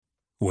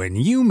When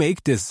you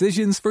make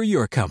decisions for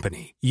your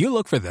company, you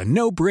look for the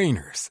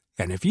no-brainers.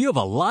 And if you have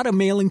a lot of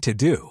mailing to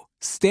do,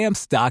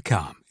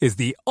 Stamps.com is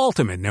the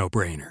ultimate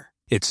no-brainer.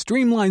 It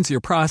streamlines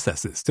your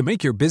processes to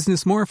make your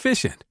business more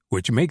efficient,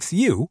 which makes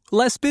you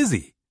less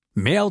busy.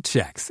 Mail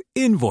checks,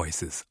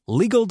 invoices,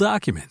 legal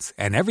documents,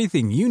 and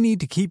everything you need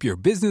to keep your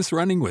business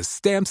running with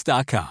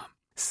Stamps.com.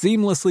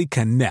 Seamlessly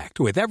connect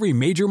with every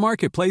major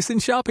marketplace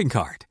and shopping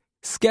cart.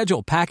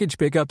 Schedule package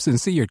pickups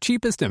and see your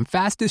cheapest and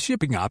fastest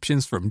shipping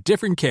options from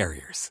different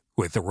carriers,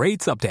 with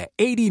rates up to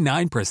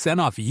 89%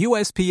 off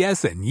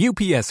USPS and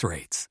UPS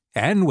rates.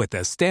 And with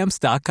the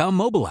Stamps.com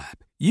mobile app,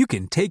 you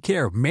can take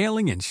care of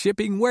mailing and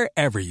shipping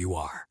wherever you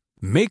are.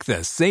 Make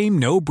the same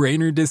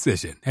no-brainer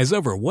decision as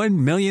over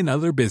 1 million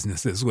other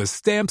businesses with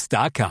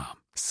Stamps.com.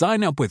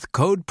 Sign up with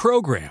code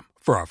PROGRAM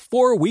for a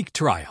 4-week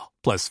trial,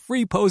 plus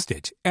free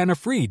postage and a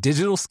free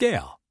digital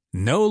scale.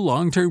 No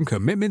long-term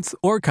commitments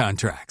or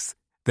contracts.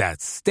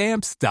 That's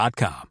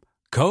Stamps.com.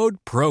 Code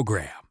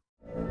PROGRAM.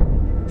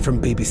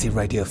 From BBC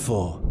Radio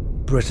 4,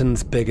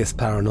 Britain's biggest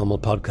paranormal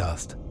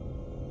podcast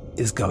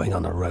is going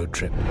on a road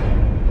trip.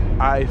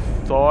 I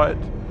thought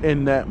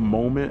in that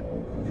moment,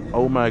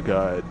 oh my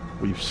God,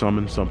 we've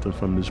summoned something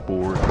from this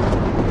board.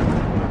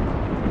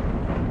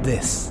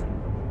 This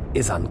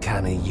is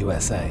Uncanny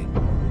USA.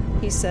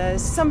 He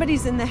says,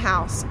 somebody's in the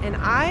house, and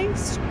I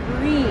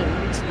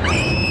screamed.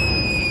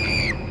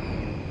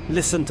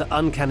 Listen to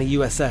Uncanny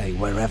USA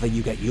wherever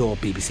you get your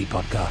BBC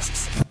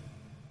podcasts,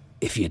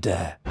 if you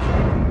dare.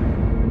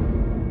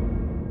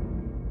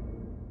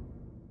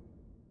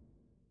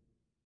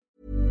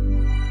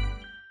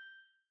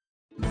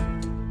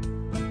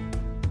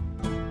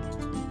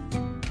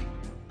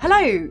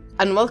 Hello,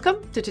 and welcome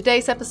to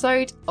today's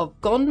episode of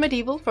Gone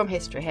Medieval from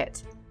History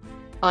Hit.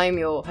 I'm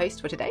your host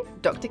for today,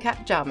 Dr.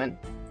 Kat Jarman.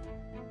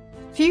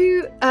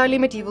 Few early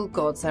medieval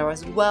gods are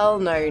as well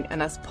known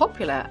and as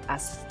popular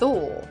as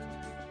Thor.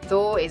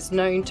 Thor is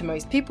known to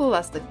most people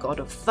as the god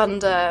of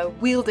thunder,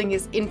 wielding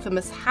his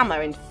infamous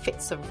hammer in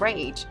fits of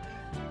rage.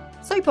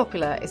 So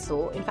popular is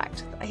Thor, in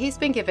fact, that he's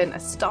been given a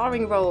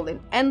starring role in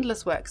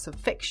endless works of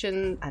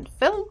fiction and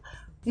film,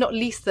 not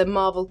least the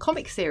Marvel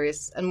comic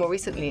series, and more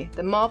recently,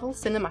 the Marvel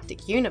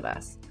Cinematic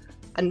Universe.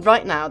 And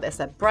right now,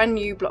 there's a brand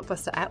new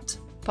blockbuster out,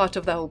 part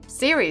of the whole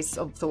series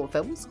of Thor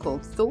films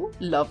called Thor,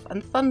 Love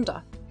and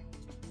Thunder.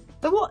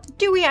 But what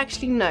do we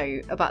actually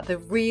know about the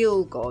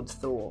real god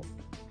Thor?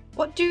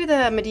 What do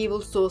the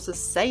medieval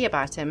sources say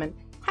about him, and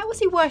how was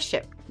he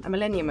worshipped a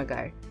millennium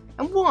ago?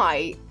 And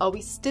why are we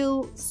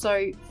still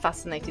so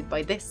fascinated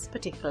by this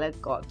particular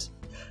god?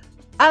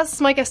 As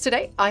my guest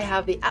today, I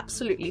have the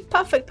absolutely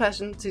perfect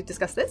person to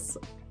discuss this.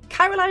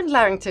 Caroline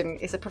Larrington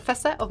is a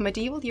professor of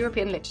medieval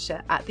European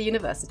literature at the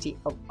University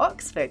of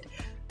Oxford.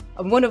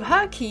 And one of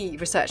her key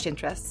research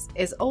interests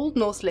is Old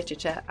Norse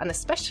literature and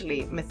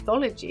especially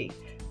mythology.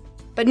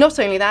 But not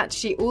only that,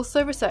 she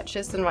also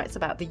researches and writes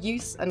about the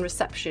use and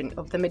reception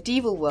of the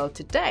medieval world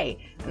today,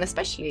 and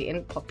especially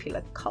in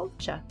popular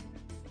culture.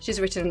 She's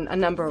written a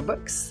number of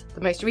books.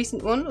 The most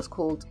recent one was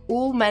called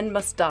All Men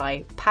Must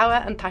Die,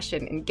 Power and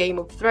Passion in Game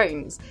of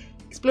Thrones,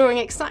 exploring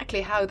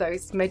exactly how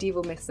those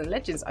medieval myths and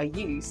legends are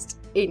used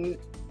in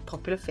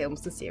popular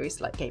films and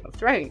series like Game of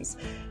Thrones.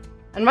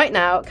 And right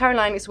now,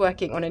 Caroline is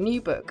working on a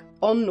new book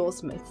on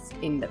Norse myths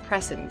in the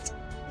present.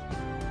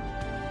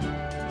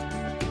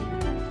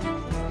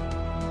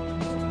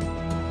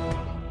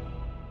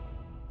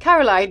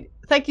 Caroline,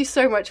 thank you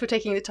so much for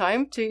taking the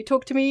time to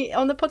talk to me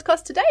on the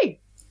podcast today.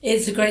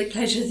 It's a great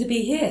pleasure to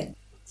be here.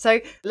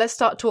 So let's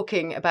start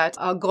talking about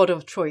our god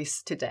of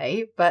choice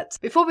today. But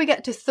before we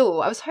get to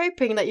Thor, I was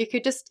hoping that you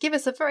could just give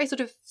us a very sort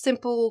of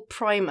simple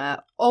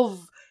primer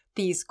of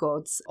these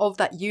gods, of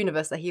that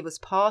universe that he was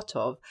part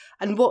of,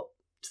 and what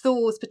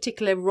Thor's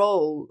particular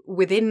role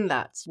within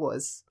that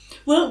was.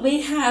 Well,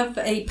 we have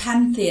a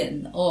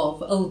pantheon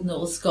of Old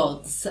Norse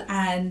gods,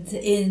 and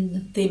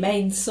in the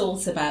main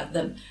source about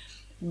them,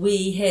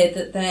 we hear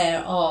that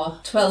there are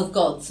 12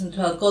 gods and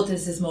 12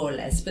 goddesses, more or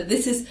less. But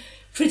this is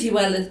pretty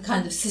well a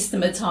kind of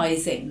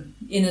systematising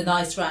in a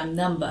nice round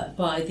number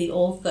by the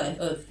author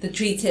of the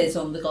treatise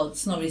on the gods,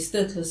 Snorri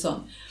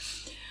Sturluson.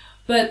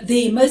 But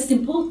the most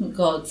important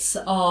gods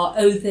are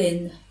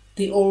Odin,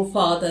 the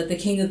All-Father, the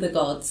king of the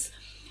gods,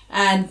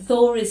 and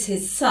Thor is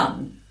his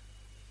son,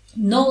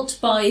 not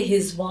by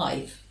his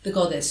wife, the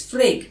goddess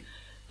Frigg,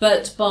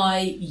 but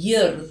by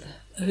Jörð,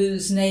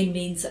 whose name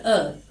means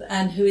earth,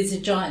 and who is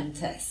a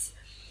giantess.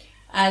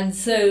 And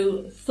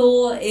so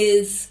Thor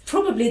is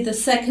probably the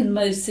second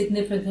most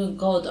significant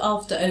god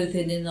after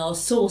Odin in our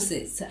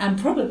sources, and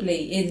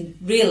probably in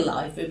real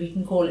life, if we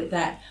can call it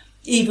that,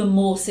 even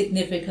more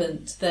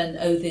significant than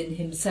Odin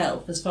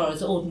himself as far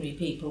as ordinary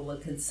people were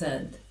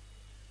concerned.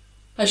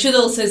 I should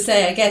also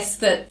say, I guess,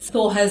 that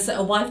Thor has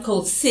a wife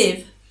called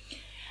Siv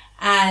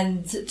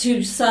and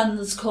two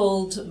sons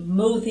called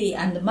Modi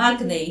and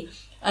Magni,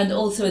 and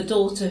also a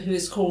daughter who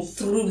is called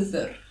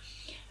Thrúður.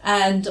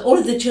 And all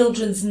of the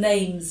children's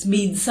names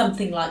mean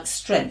something like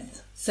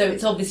strength, so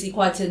it's obviously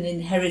quite an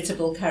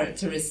inheritable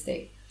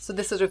characteristic. So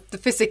this sort of the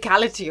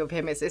physicality of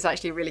him is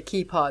actually a really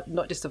key part,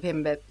 not just of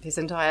him, but his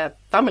entire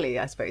family,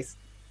 I suppose.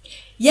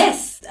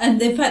 Yes,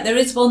 and in fact there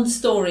is one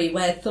story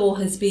where Thor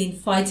has been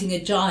fighting a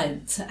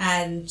giant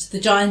and the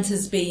giant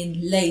has been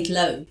laid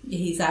low.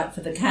 He's out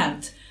for the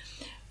count.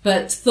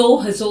 But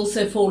Thor has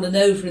also fallen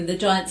over and the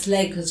giant's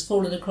leg has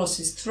fallen across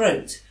his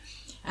throat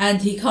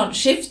and he can't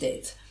shift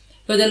it.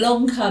 But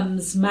along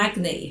comes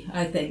Magni,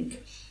 I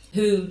think,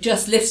 who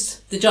just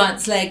lifts the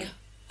giant's leg,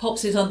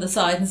 pops it on the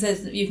side and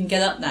says, "You can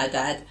get up now,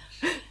 Dad."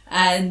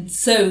 And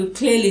so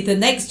clearly the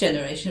next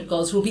generation of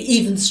gods will be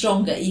even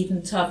stronger,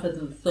 even tougher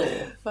than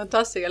Thor.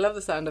 Fantastic. I love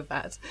the sound of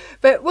that.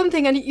 But one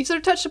thing, and you sort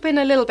of touched upon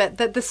a little bit,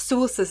 the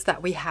sources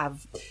that we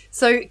have.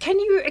 So can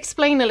you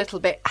explain a little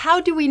bit, how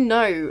do we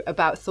know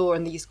about Thor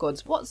and these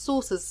gods? What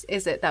sources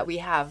is it that we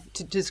have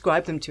to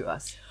describe them to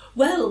us?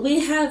 Well,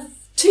 we have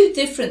two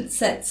different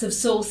sets of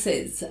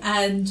sources,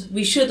 and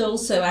we should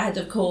also add,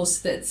 of course,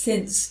 that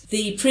since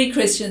the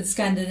pre-Christian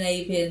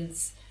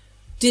Scandinavians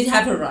did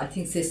have a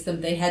writing system,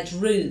 they had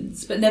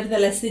runes, but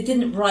nevertheless they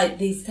didn't write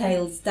these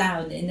tales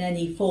down in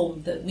any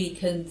form that we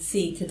can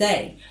see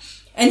today.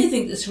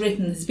 Anything that's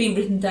written has been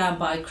written down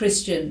by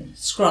Christian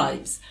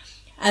scribes,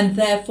 and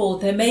therefore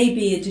there may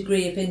be a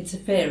degree of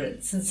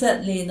interference, and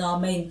certainly in our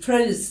main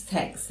prose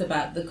text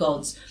about the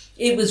gods,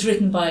 it was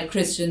written by a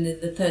Christian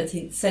in the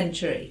 13th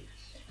century,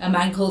 a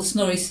man called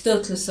Snorri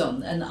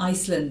Sturluson, an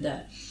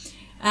Icelander.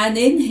 And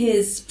in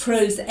his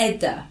prose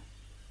Edda,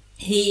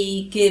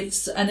 he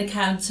gives an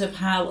account of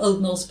how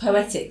Old Norse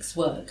poetics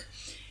work.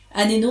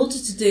 And in order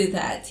to do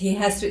that, he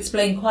has to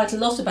explain quite a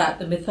lot about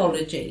the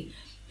mythology,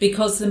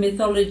 because the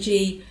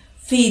mythology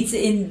feeds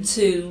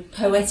into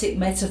poetic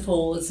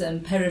metaphors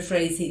and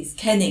periphrases,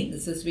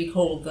 kennings as we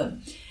call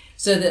them,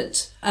 so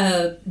that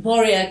a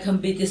warrior can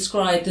be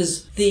described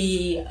as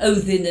the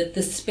Odin of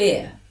the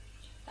spear.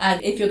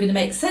 And if you're going to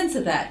make sense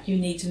of that, you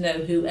need to know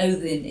who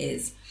Odin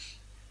is.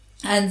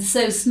 And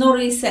so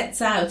Snorri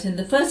sets out in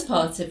the first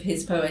part of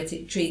his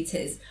poetic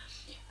treatise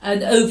an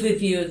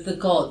overview of the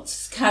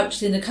gods,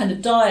 couched in a kind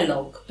of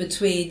dialogue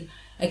between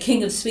a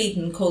king of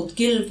Sweden called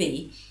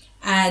Gylfi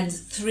and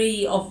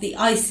three of the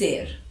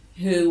Aesir,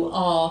 who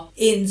are,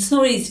 in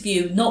Snorri's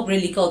view, not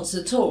really gods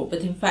at all,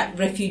 but in fact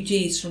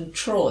refugees from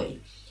Troy,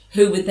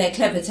 who with their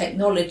clever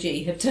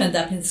technology have turned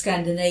up in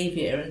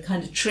Scandinavia and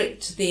kind of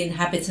tricked the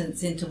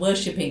inhabitants into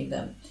worshipping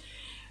them.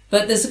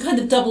 But there's a kind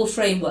of double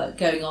framework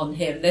going on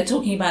here. They're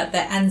talking about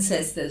their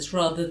ancestors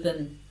rather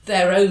than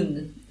their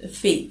own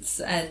feats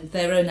and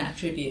their own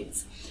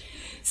attributes.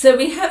 So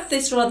we have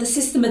this rather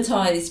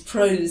systematised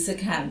prose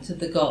account of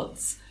the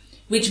gods,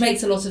 which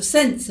makes a lot of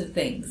sense of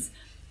things,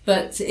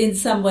 but in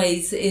some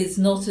ways is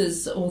not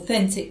as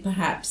authentic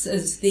perhaps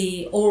as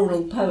the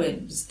oral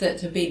poems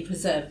that have been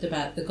preserved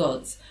about the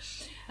gods.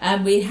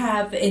 And we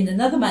have in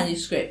another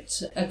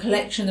manuscript a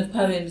collection of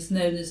poems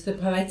known as the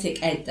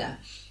Poetic Edda.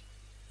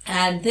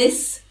 And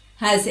this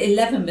has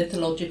 11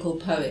 mythological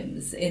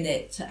poems in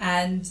it,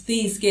 and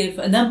these give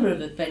a number of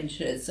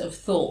adventures of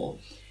Thor,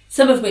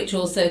 some of which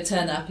also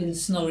turn up in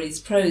Snorri's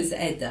prose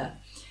Edda.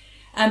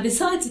 And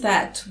besides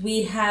that,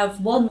 we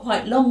have one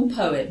quite long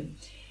poem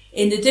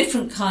in a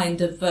different kind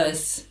of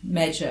verse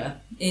measure,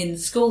 in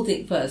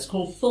skaldic verse,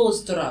 called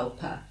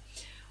Thorsdraupa,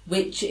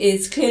 which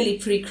is clearly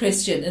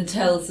pre-Christian and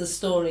tells the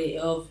story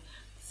of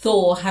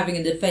Thor having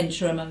an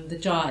adventure among the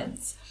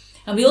giants.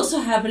 And we also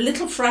have a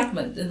little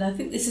fragment, and I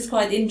think this is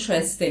quite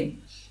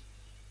interesting,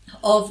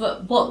 of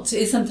what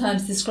is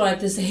sometimes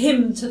described as a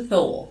hymn to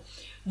Thor,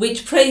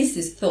 which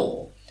praises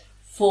Thor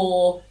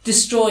for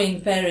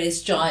destroying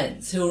various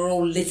giants who are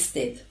all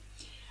listed.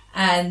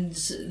 And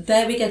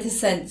there we get a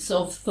sense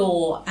of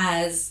Thor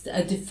as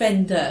a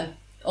defender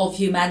of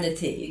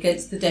humanity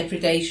against the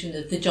depredation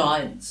of the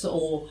giants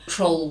or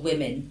troll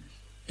women,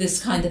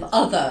 this kind of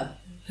other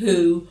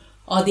who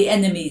are the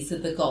enemies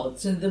of the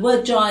gods. And the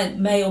word giant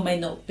may or may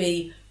not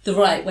be the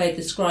right way of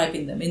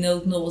describing them. In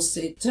Old Norse,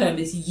 the term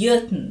is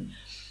jötun,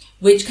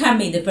 which can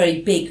mean a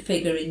very big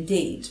figure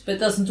indeed, but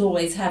doesn't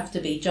always have to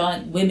be.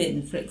 Giant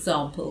women, for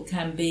example,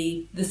 can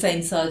be the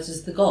same size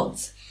as the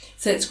gods.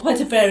 So it's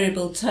quite a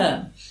variable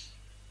term,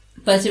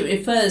 but it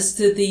refers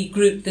to the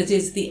group that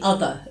is the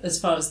other as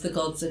far as the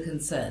gods are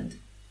concerned.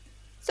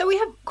 So we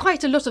have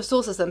quite a lot of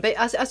sources then, but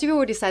as you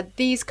already said,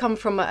 these come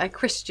from a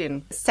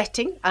Christian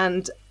setting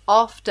and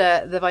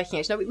after the Viking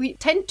Age. Now, we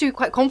tend to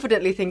quite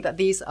confidently think that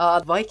these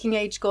are Viking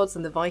Age gods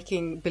and the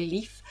Viking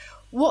belief.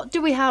 What do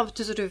we have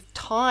to sort of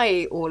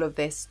tie all of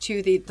this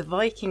to the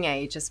Viking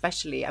Age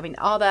especially? I mean,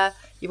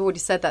 you've already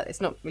said that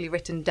it's not really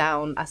written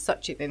down as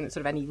such in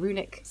sort of any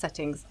runic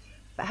settings,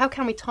 but how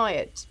can we tie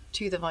it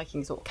to the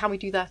Vikings, or can we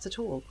do that at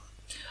all?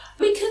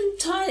 We can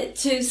tie it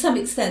to some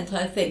extent,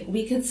 I think.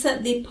 We can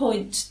certainly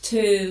point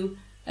to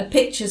a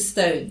picture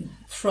stone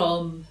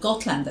from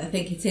Gotland, I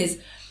think it is,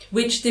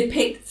 which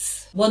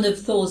depicts one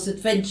of Thor's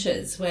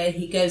adventures where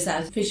he goes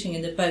out fishing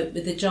in a boat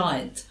with a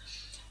giant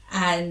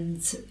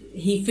and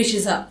he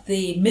fishes up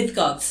the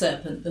Midgard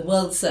serpent, the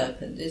world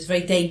serpent. It's a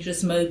very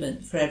dangerous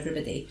moment for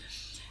everybody.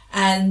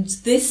 And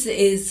this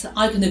is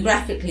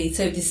iconographically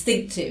so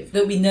distinctive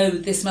that we know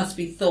this must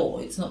be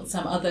Thor. It's not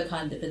some other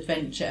kind of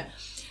adventure.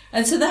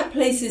 And so that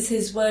places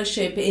his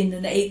worship in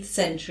an 8th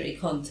century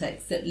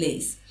context at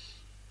least.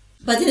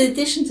 But in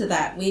addition to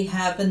that, we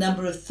have a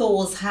number of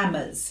Thor's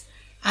hammers,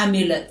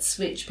 amulets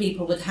which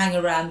people would hang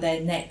around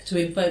their neck to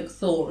invoke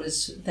Thor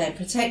as their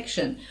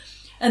protection.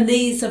 And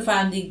these are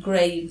found in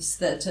graves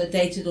that are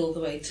dated all the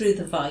way through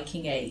the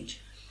Viking Age.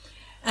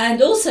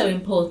 And also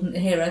important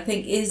here, I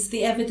think, is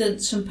the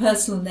evidence from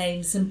personal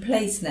names and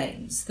place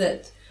names,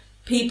 that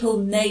people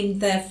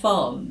named their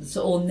farms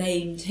or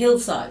named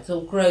hillsides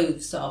or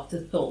groves after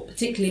Thor,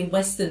 particularly in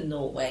Western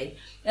Norway.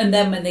 And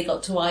then when they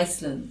got to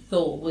Iceland,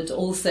 Thor would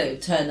also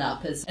turn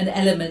up as an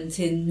element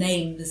in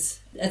names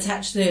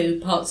attached to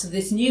parts of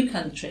this new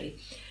country.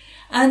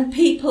 And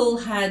people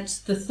had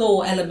the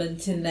Thor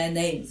element in their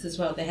names as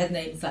well. They had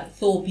names like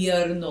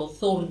Thorbjörn or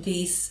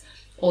Thordis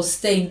or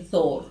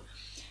Steinthor.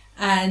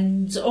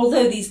 And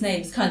although these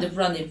names kind of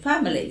run in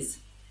families,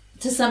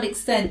 to some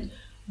extent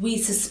we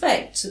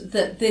suspect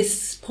that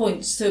this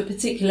points to a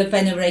particular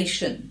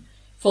veneration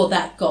for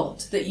that god,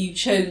 that you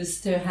chose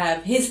to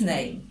have his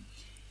name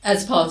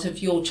as part of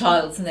your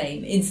child's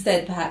name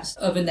instead perhaps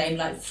of a name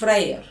like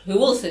Freyr, who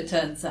also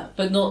turns up,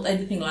 but not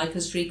anything like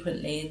as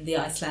frequently in the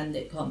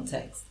Icelandic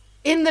context.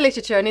 In the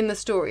literature and in the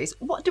stories,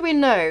 what do we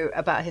know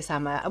about his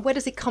hammer, and where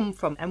does he come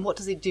from, and what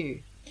does he do?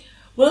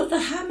 Well, the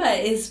hammer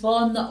is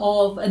one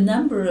of a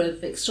number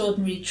of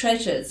extraordinary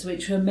treasures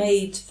which were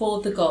made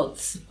for the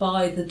gods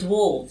by the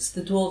dwarves.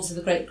 The dwarves are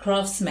the great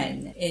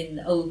craftsmen in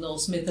Old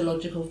Norse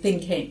mythological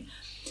thinking.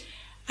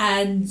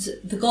 And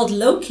the god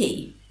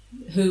Loki,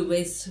 who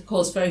is, of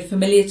course, very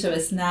familiar to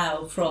us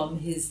now from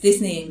his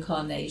Disney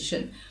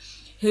incarnation,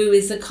 who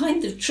is a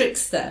kind of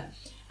trickster,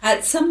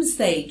 at some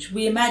stage,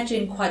 we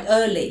imagine quite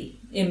early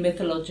in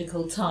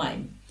mythological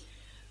time,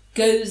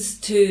 goes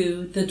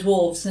to the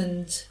dwarves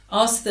and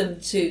asks them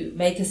to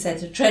make a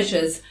set of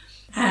treasures,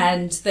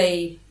 and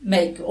they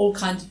make all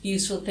kinds of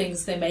useful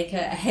things. They make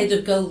a head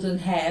of golden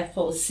hair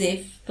for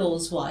Sif,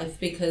 Thor's wife,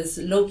 because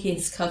Loki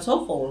has cut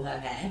off all her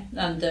hair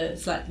under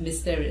slightly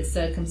mysterious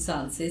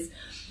circumstances.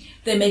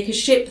 They make a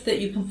ship that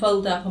you can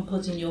fold up and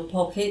put in your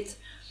pocket.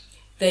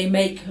 They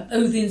make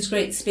Odin's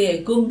great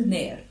spear,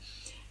 Gungnir.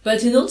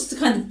 But in order to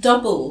kind of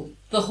double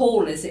the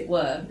haul, as it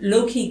were,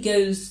 Loki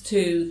goes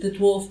to the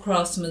dwarf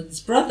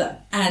craftsman's brother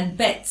and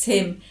bets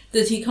him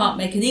that he can't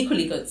make an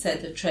equally good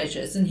set of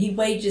treasures, and he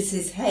wagers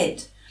his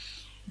head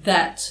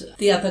that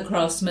the other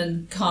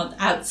craftsman can't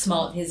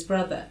outsmart his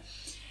brother.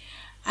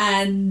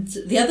 And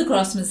the other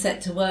craftsman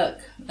set to work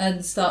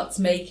and starts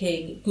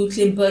making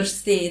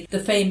Gutlimbursti, the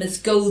famous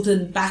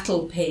golden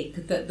battle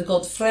pig that the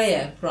god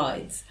Freyr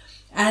rides.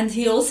 And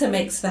he also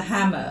makes the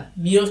hammer,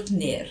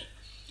 Mjolnir,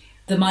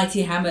 the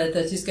mighty hammer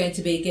that is going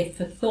to be a gift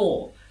for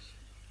Thor.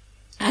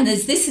 And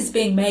as this is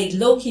being made,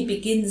 Loki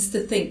begins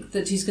to think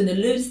that he's going to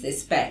lose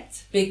this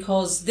bet,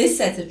 because this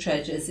set of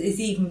treasures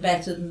is even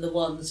better than the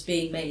ones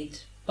being made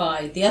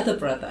by the other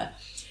brother.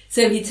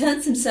 So he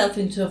turns himself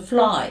into a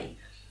fly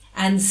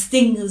and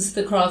stings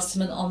the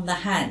craftsman on the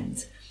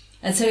hand.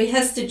 And so he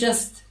has to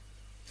just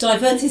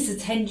divert his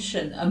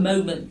attention a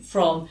moment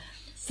from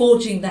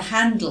forging the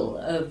handle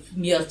of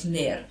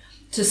Mjolnir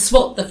to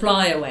swat the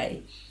fly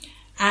away.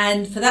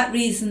 And for that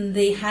reason,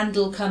 the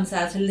handle comes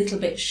out a little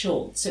bit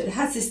short. So it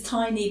has this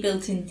tiny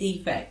built-in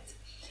defect.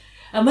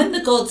 And when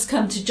the gods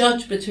come to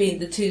judge between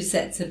the two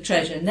sets of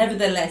treasure,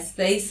 nevertheless,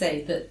 they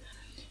say that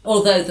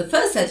although the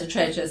first set of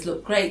treasures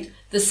look great,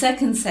 the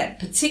second set,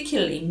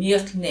 particularly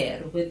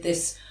Mjolnir, with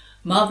this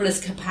marvellous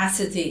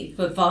capacity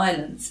for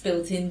violence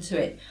built into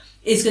it,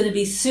 is going to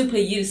be super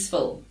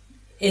useful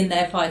in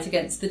their fight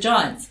against the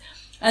giants.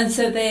 And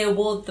so they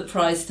award the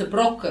prize to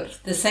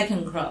Brokkr, the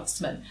second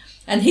craftsman.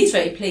 And he's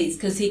very pleased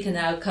because he can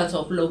now cut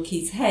off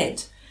Loki's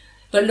head.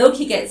 But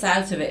Loki gets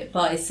out of it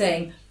by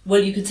saying,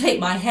 well, you can take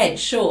my head,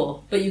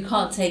 sure, but you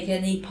can't take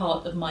any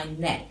part of my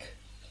neck.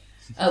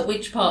 At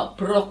which part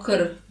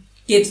Brokkr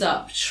gives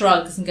up,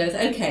 shrugs and goes,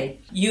 okay,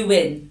 you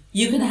win,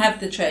 you can have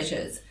the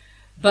treasures.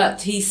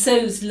 But he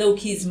sews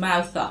Loki's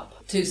mouth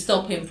up to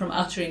stop him from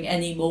uttering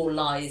any more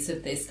lies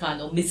of this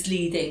kind, or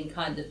misleading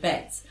kind of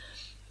bets.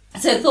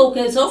 So Thor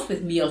goes off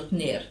with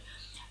Mjolnir,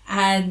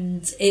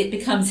 and it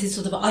becomes his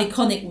sort of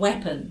iconic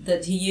weapon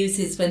that he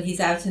uses when he's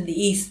out in the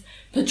east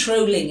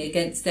patrolling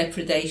against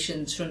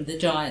depredations from the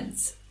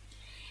giants.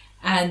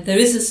 And there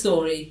is a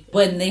story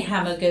when the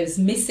hammer goes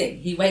missing.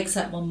 He wakes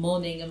up one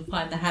morning and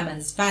finds the hammer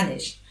has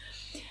vanished.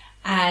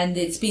 And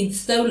it's been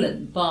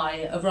stolen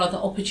by a rather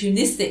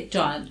opportunistic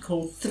giant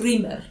called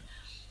Thrymr.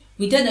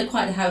 We don't know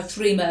quite how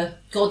Thrymr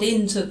got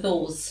into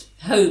Thor's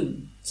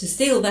home to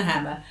steal the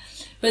hammer,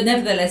 but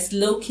nevertheless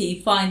Loki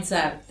finds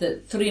out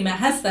that Thrymr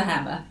has the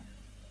hammer,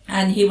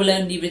 and he will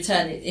only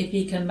return it if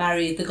he can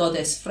marry the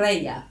goddess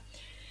Freyja.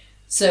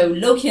 So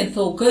Loki and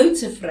Thor go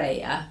to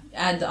Freyja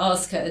and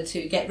ask her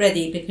to get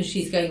ready because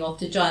she's going off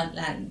to Giant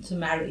Land to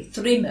marry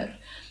Thrymr.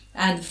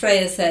 And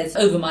Freyja says,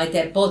 over my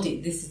dead body,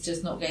 this is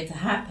just not going to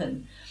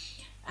happen.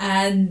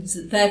 And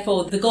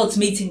therefore the gods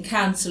meet in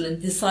council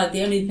and decide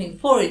the only thing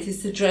for it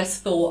is to dress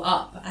Thor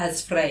up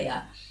as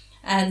Freya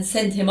and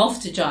send him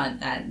off to Giant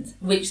Land,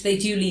 which they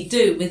duly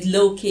do with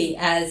Loki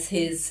as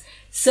his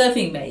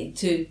serving maid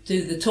to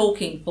do the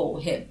talking for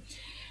him.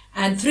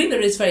 And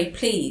Thrymr is very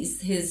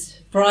pleased. His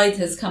bride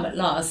has come at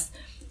last.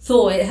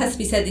 Thor, it has to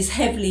be said, is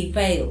heavily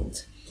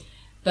veiled.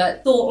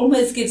 But Thor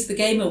almost gives the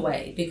game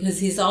away because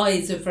his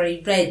eyes are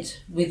very red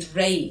with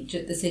rage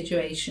at the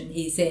situation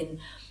he's in.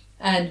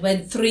 And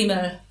when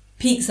Thrymr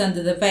peeks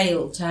under the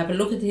veil to have a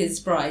look at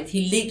his bride,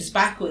 he leaps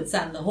backwards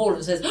down the hall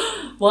and says,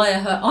 "Why are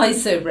her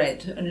eyes so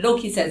red?" And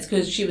Loki says,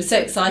 "Because she was so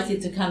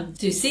excited to come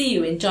to see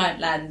you in Giant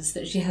Lands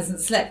that she hasn't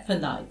slept for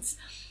nights."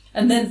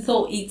 And then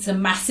Thor eats a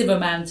massive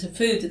amount of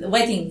food at the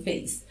wedding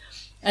feast.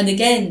 And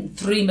again,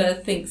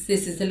 Thrymr thinks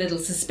this is a little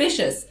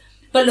suspicious.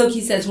 But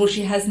Loki says, well,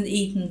 she hasn't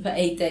eaten for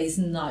 8 days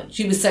and nights.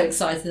 She was so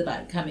excited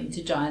about coming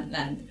to Giant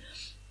Land.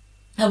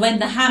 And when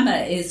the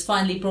hammer is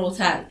finally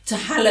brought out to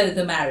hallow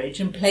the marriage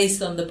and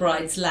placed on the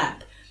bride's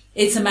lap,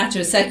 it's a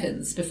matter of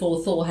seconds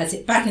before Thor has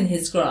it back in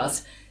his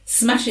grasp,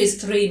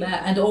 smashes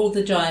Thrymr and all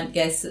the giant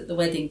guests at the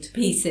wedding to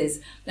pieces,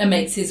 and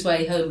makes his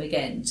way home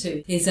again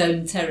to his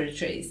own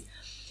territories.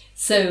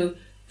 So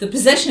the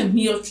possession of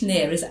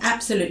Mjolnir is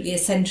absolutely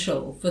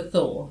essential for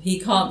Thor. He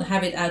can't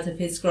have it out of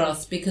his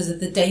grasp because of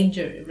the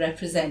danger it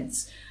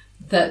represents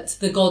that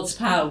the god's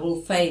power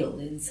will fail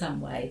in some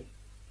way.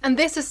 And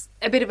this is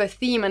a bit of a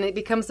theme, and it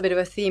becomes a bit of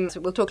a theme.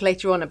 So we'll talk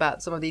later on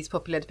about some of these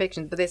popular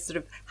depictions, but this sort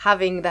of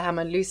having the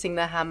hammer, losing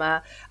the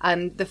hammer,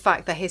 and the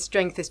fact that his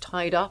strength is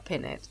tied up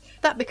in it.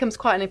 That becomes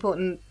quite an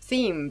important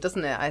theme,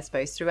 doesn't it, I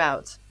suppose,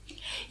 throughout?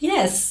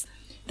 Yes.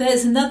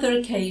 There's another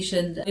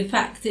occasion, in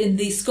fact, in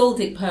the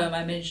skaldic poem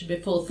I mentioned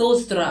before,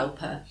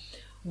 Thorsdraupa,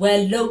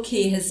 where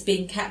Loki has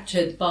been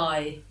captured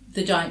by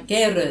the giant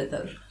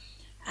Geirröðr.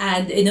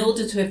 And in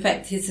order to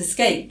effect his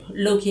escape,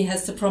 Loki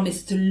has to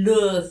promise to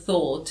lure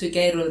Thor to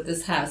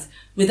Geirröðr's house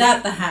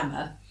without the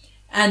hammer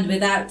and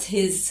without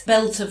his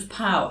belt of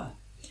power.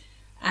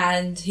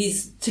 And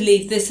he's to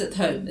leave this at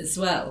home as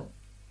well.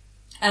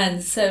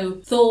 And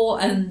so Thor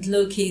and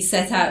Loki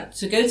set out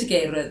to go to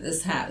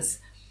Geirröðr's house.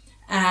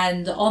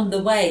 And on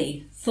the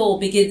way, Thor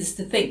begins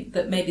to think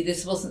that maybe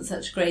this wasn't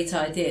such a great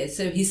idea.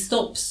 So he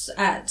stops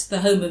at the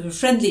home of a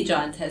friendly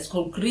giantess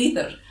called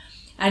Gríðr,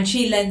 and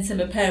she lends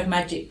him a pair of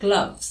magic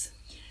gloves.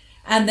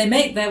 And they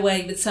make their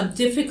way with some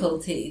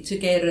difficulty to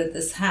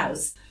Geirröðr's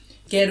house.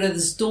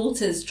 Geirröðr's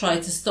daughters try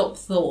to stop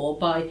Thor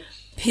by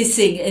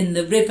pissing in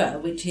the river,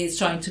 which he is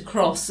trying to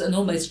cross, and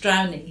almost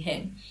drowning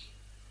him.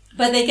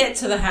 But they get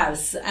to the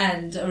house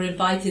and are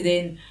invited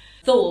in.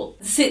 Thor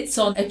sits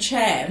on a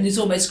chair and is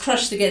almost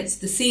crushed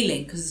against the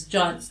ceiling because the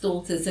giant's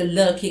daughters are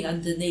lurking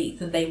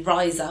underneath, and they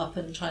rise up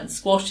and try and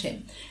squash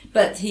him.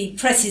 But he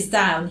presses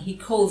down, he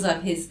calls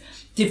up his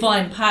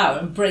divine power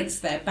and breaks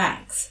their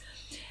backs.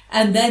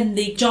 And then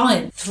the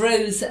giant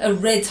throws a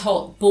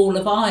red-hot ball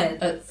of iron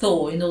at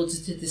Thor in order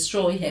to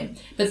destroy him.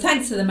 But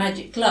thanks to the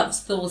magic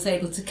gloves, Thor's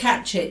able to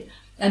catch it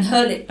and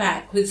hurl it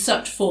back with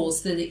such force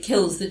that it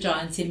kills the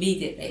giant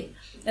immediately.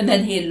 And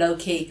then he and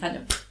Loki kind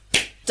of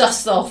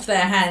dust off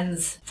their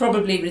hands,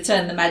 probably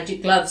return the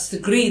magic gloves to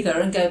Gríðr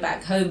and go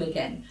back home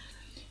again.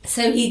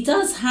 So he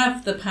does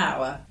have the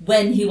power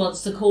when he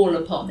wants to call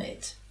upon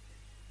it,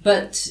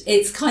 but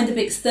it's kind of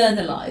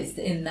externalised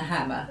in the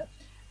hammer,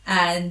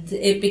 and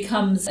it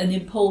becomes an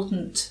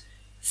important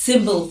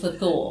symbol for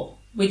Thor,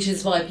 which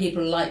is why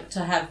people like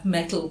to have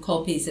metal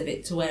copies of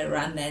it to wear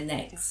around their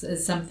necks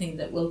as something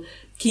that will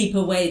keep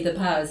away the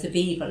powers of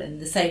evil, in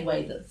the same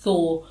way that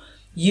Thor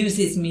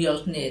uses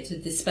Mjolnir to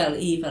dispel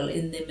evil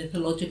in the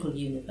mythological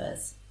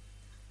universe.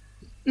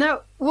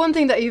 Now, one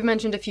thing that you've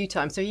mentioned a few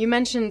times, so you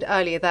mentioned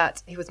earlier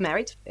that he was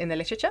married in the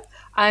literature,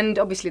 and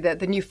obviously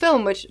the new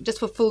film, which, just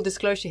for full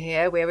disclosure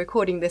here, we're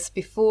recording this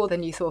before the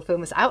new Thor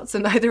film is out, so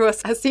neither of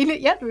us has seen it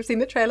yet. We've seen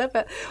the trailer,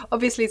 but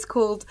obviously it's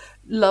called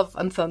Love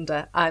and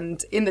Thunder,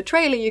 and in the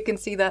trailer you can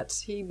see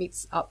that he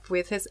meets up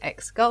with his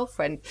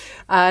ex-girlfriend.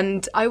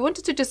 And I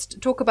wanted to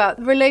just talk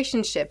about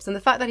relationships and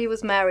the fact that he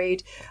was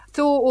married.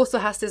 Thor also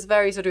has this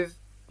very sort of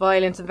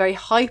violent and very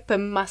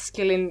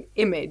hyper-masculine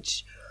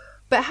image.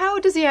 But how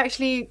does he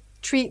actually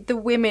treat the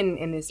women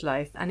in his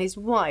life and his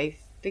wife?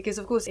 Because,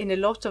 of course, in a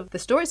lot of the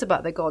stories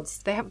about the gods,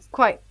 they have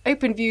quite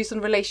open views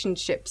on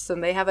relationships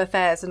and they have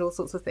affairs and all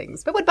sorts of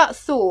things. But what about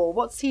Thor?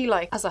 What's he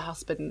like as a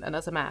husband and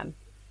as a man?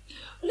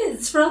 Well,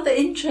 it's rather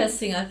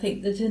interesting, I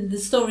think, that in the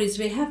stories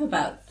we have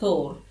about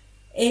Thor,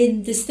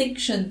 in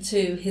distinction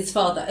to his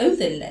father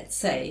Odin, let's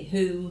say,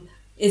 who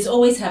is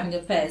always having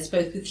affairs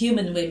both with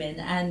human women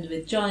and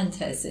with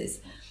giantesses,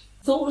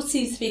 Thor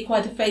seems to be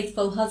quite a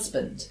faithful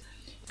husband.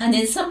 And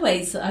in some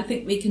ways, I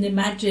think we can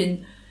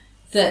imagine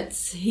that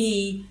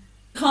he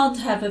can't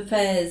have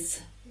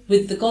affairs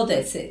with the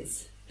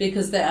goddesses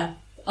because they are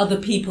other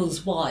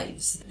people's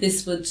wives.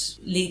 This would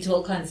lead to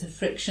all kinds of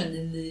friction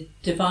in the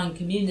divine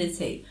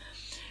community.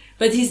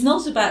 But he's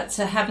not about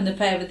to have an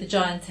affair with the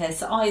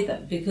giantess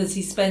either, because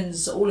he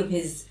spends all of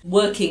his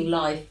working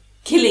life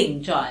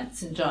killing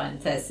giants and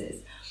giantesses.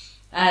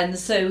 And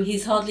so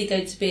he's hardly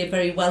going to be a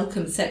very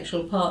welcome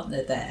sexual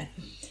partner there.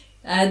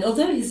 And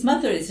although his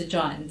mother is a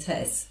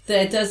giantess,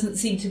 there doesn't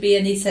seem to be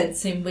any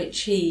sense in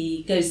which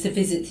he goes to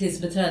visit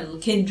his maternal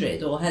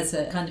kindred or has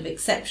a kind of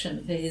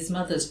exception for his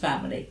mother's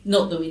family.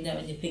 Not that we know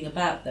anything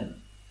about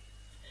them.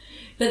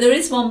 But there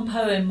is one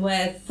poem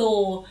where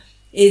Thor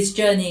is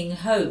journeying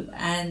home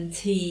and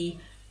he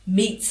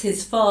meets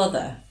his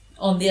father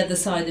on the other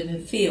side of a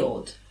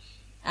field.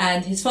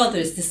 And his father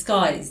is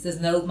disguised as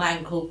an old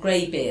man called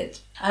Greybeard.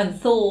 And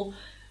Thor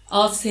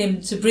asks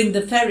him to bring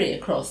the ferry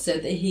across so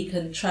that he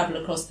can travel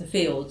across the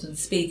field and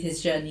speed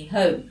his journey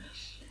home.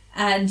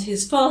 And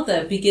his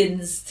father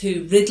begins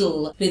to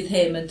riddle with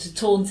him and to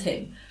taunt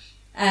him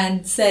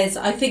and says,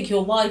 I think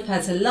your wife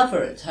has a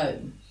lover at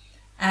home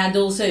and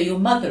also your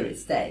mother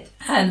is dead.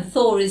 And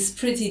Thor is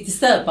pretty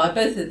disturbed by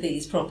both of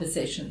these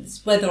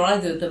propositions. Whether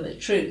either of them are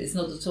true is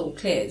not at all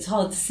clear. It's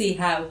hard to see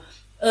how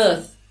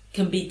Earth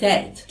can be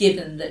dead,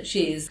 given that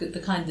she is the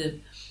kind of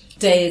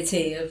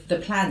deity of the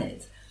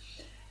planet.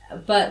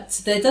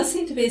 But there does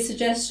seem to be a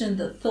suggestion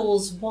that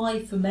Thor's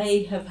wife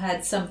may have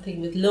had something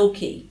with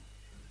Loki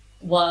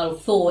while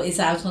Thor is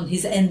out on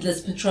his endless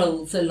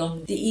patrols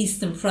along the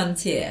eastern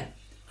frontier,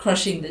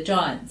 crushing the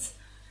giants.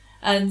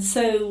 And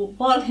so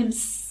while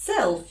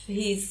himself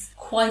he's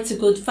quite a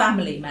good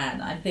family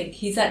man, I think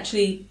he's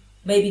actually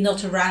maybe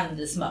not around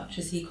as much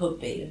as he could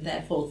be, and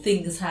therefore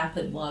things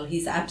happen while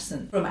he's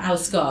absent from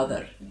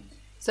Ausgarðr.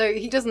 So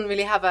he doesn't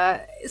really have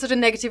a sort of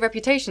negative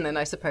reputation then,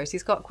 I suppose.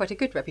 He's got quite a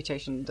good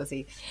reputation, does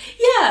he?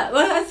 Yeah,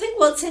 well, I think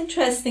what's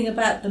interesting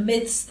about the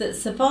myths that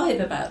survive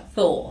about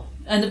Thor,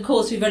 and of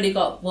course we've only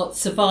got what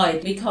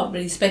survived, we can't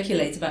really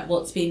speculate about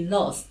what's been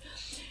lost,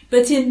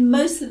 but in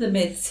most of the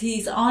myths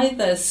he's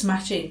either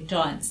smashing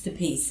giants to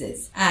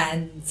pieces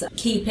and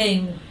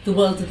keeping the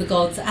world of the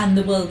gods and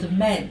the world of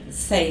men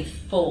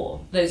safe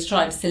for those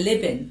tribes to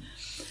live in.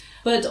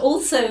 But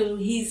also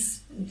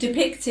he's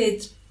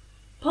depicted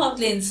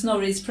partly in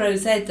Snorri's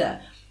Prose Edda,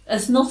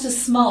 as not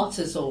as smart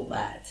as all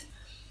that.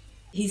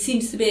 He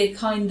seems to be a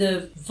kind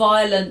of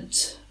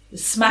violent,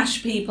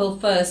 smash people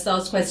first,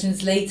 ask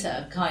questions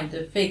later kind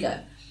of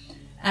figure.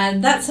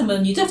 And that's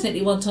someone you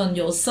definitely want on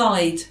your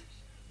side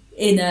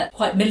in a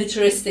quite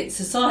militaristic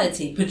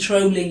society,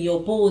 patrolling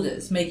your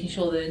borders, making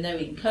sure there are no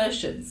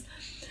incursions.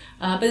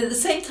 But at the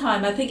same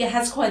time, I think it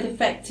has quite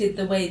affected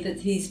the way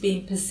that he's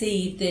been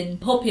perceived in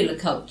popular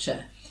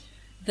culture,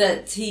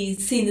 that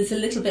he's seen as a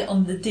little bit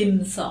on the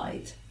dim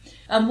side.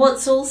 And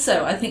what's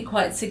also, I think,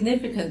 quite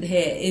significant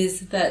here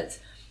is that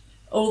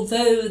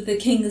although the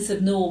kings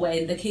of Norway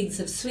and the kings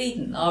of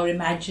Sweden are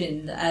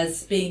imagined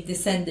as being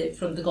descended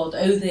from the god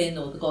Odin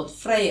or the god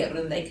Freyr,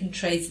 and they can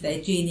trace their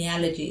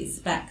genealogies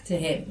back to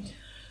him,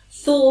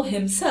 Thor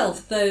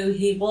himself, though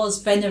he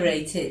was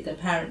venerated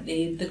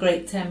apparently in the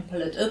great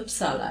temple at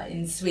Uppsala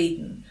in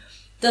Sweden,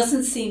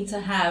 doesn't seem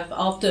to have,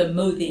 after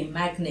Modi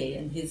Magni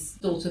and his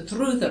daughter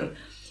Thrudr,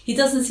 he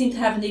doesn't seem to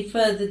have any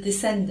further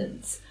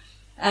descendants.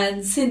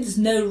 And since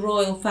no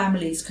royal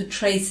families could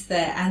trace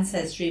their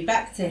ancestry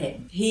back to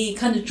him, he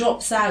kind of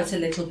drops out a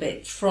little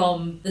bit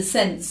from the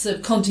sense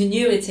of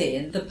continuity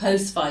in the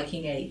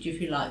post-Viking age,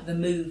 if you like, the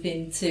move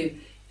into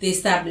the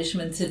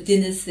establishment of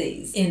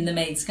dynasties in the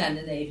main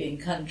Scandinavian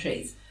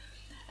countries.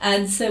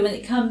 And so when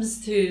it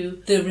comes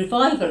to the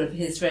revival of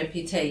his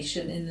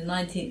reputation in the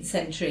 19th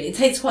century, it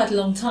takes quite a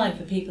long time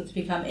for people to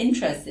become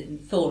interested in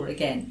Thor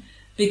again,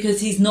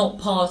 because he's not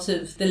part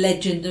of the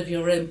legend of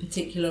your own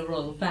particular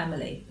royal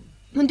family.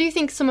 And do you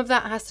think some of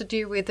that has to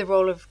do with the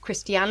role of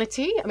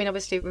Christianity? I mean,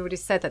 obviously, we would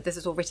have said that this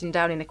is all written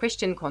down in a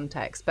Christian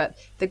context, but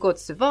the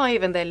gods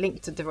survive and they're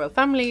linked to the royal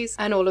families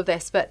and all of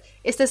this. But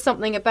is there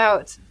something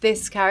about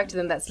this character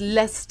then that's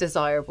less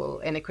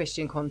desirable in a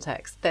Christian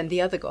context than the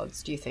other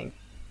gods, do you think?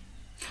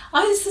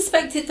 I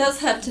suspect it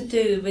does have to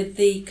do with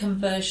the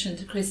conversion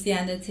to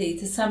Christianity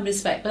to some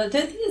respect, but I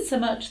don't think it's so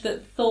much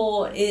that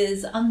Thor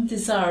is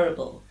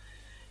undesirable,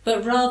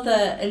 but rather,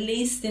 at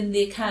least in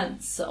the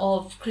accounts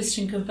of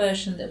Christian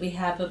conversion that we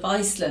have of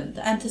Iceland,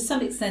 and to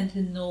some extent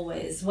in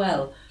Norway as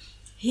well,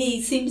 he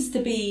seems to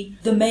be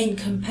the main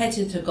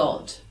competitor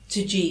god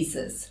to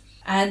Jesus.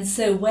 And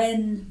so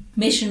when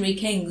missionary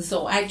kings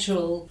or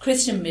actual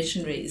Christian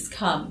missionaries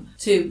come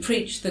to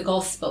preach the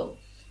gospel,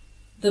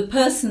 the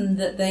person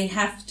that they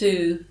have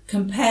to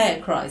compare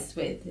Christ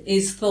with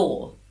is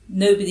Thor.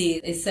 Nobody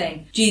is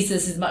saying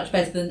Jesus is much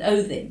better than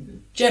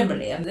Odin,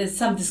 generally. And there's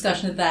some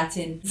discussion of that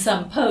in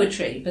some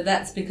poetry, but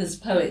that's because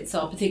poets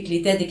are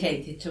particularly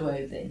dedicated to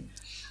Odin.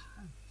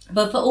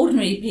 But for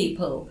ordinary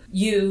people,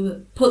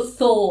 you put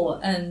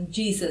Thor and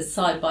Jesus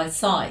side by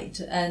side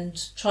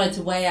and try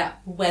to weigh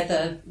up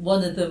whether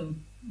one of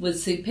them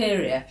was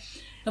superior.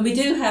 And we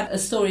do have a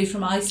story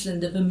from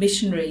Iceland of a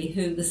missionary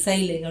who was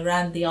sailing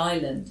around the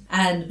island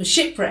and was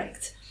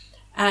shipwrecked.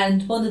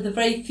 And one of the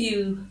very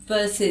few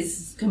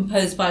verses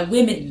composed by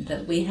women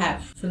that we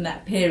have from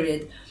that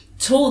period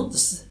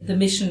taunts the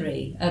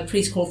missionary, a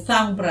priest called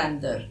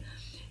Thangbrandr,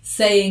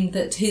 saying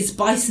that his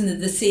bison of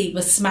the sea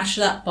was smashed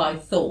up by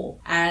Thor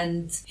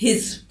and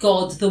his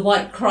god, the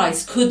White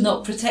Christ, could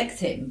not protect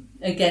him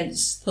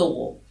against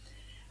Thor.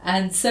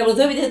 And so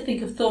although we don't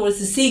think of Thor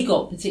as a sea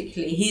god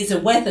particularly, he is a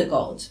weather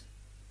god.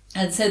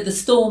 And so the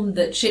storm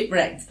that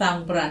shipwrecked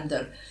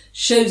Thangbrander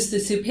shows the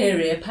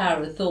superior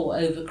power of Thor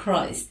over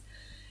Christ.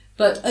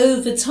 But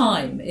over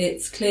time,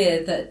 it's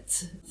clear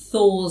that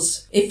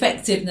Thor's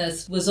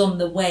effectiveness was on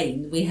the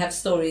wane. We have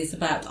stories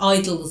about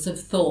idols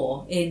of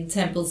Thor in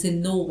temples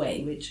in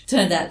Norway, which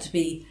turned out to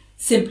be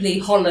simply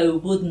hollow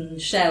wooden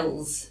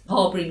shells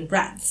harbouring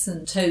rats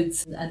and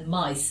toads and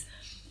mice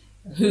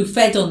who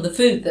fed on the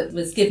food that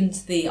was given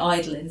to the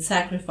idol in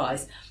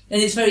sacrifice.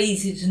 And it's very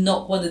easy to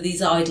knock one of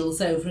these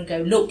idols over and go,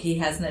 look, he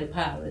has no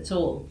power at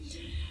all.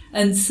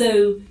 And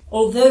so,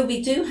 although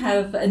we do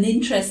have an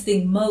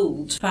interesting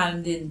mould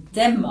found in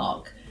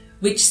Denmark,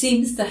 which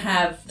seems to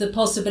have the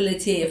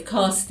possibility of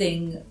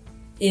casting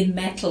in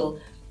metal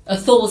a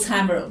Thor's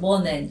hammer at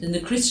one end and the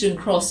Christian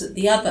cross at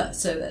the other,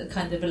 so that it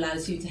kind of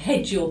allows you to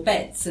hedge your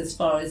bets as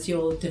far as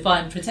your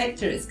divine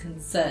protector is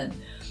concerned,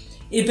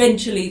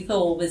 eventually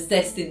Thor was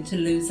destined to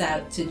lose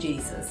out to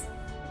Jesus.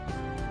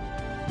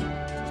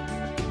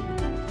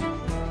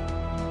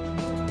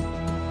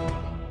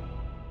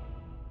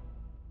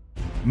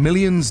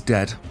 Millions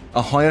dead,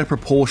 a higher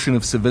proportion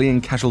of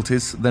civilian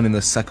casualties than in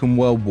the Second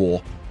World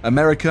War.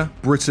 America,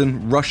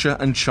 Britain, Russia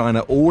and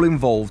China all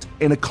involved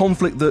in a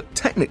conflict that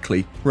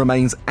technically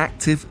remains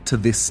active to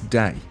this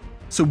day.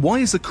 So why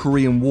is the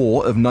Korean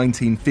War of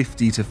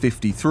 1950 to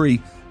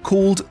 53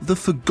 called the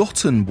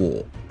Forgotten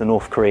War? The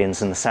North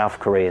Koreans and the South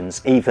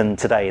Koreans, even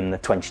today in the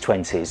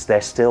 2020s,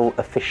 they're still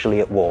officially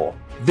at war.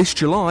 This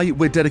July,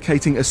 we're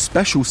dedicating a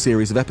special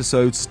series of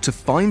episodes to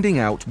finding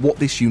out what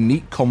this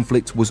unique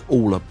conflict was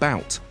all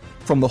about.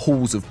 From the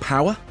halls of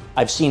power.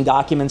 I've seen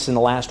documents in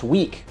the last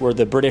week where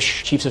the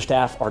British Chiefs of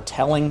Staff are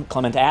telling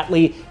Clement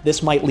Attlee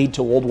this might lead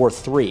to World War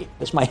III.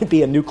 This might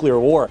be a nuclear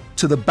war.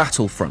 To the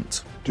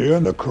battlefront.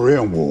 During the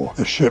Korean War,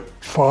 the ship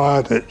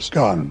fired its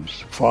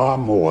guns far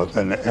more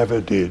than it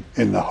ever did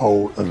in the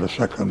whole of the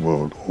Second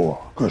World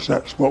War, because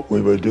that's what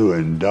we were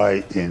doing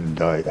day in,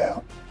 day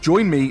out.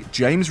 Join me,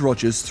 James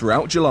Rogers,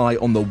 throughout July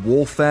on the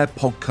Warfare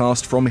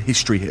podcast from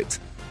History Hit,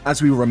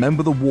 as we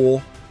remember the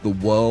war the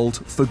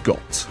world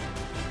forgot.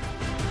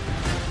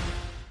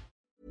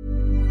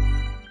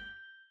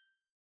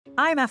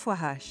 I'm Afua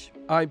Hirsch.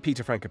 I'm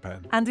Peter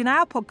Frankopan. And in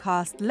our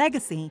podcast,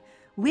 Legacy,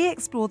 we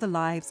explore the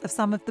lives of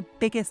some of the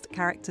biggest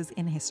characters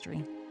in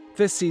history.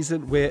 This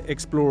season, we're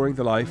exploring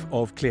the life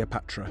of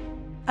Cleopatra.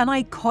 An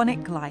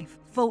iconic life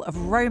full of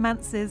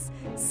romances,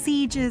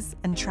 sieges,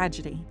 and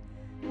tragedy.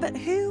 But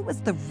who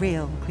was the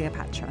real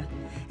Cleopatra?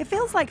 It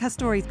feels like her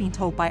story's been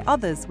told by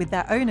others with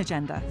their own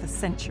agenda for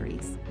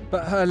centuries.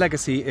 But her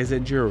legacy is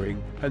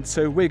enduring, and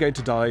so we're going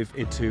to dive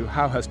into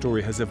how her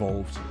story has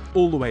evolved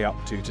all the way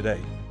up to today.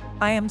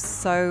 I am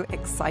so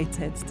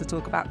excited to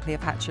talk about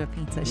Cleopatra,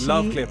 Peter.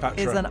 Love Cleopatra.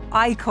 She is an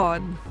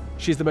icon.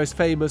 She's the most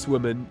famous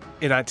woman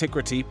in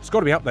antiquity. It's got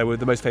to be up there with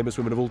the most famous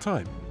women of all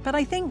time. But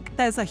I think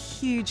there's a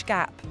huge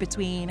gap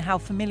between how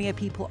familiar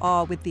people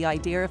are with the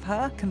idea of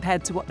her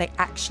compared to what they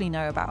actually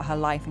know about her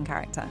life and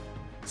character.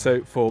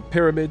 So for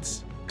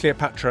Pyramids,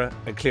 Cleopatra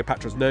and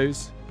Cleopatra's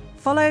Nose,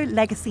 follow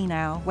Legacy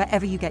now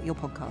wherever you get your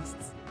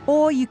podcasts.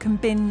 Or you can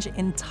binge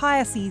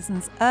entire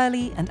seasons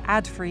early and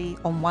ad-free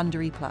on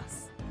Wondery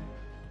Plus.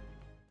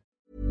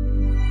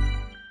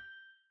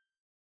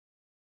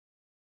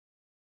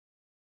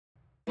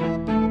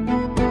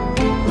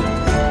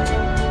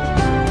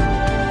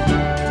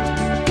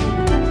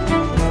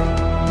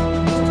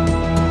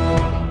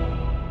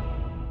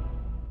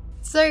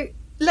 So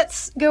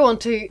let's go on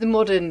to the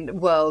modern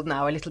world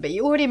now a little bit.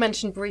 You already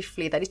mentioned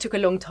briefly that it took a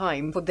long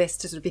time for this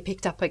to sort of be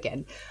picked up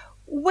again.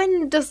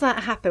 When does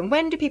that happen?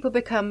 When do people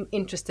become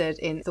interested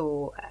in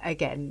Thor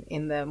again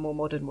in the more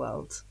modern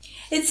world?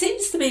 It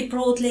seems to be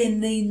broadly in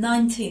the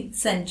 19th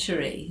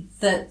century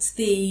that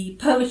the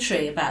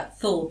poetry about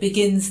Thor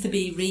begins to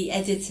be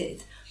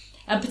re-edited.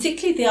 And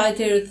particularly the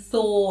idea of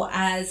Thor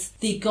as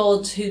the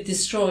god who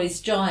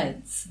destroys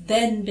giants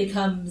then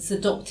becomes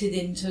adopted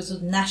into a sort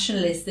of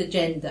nationalist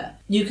agenda.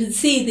 You can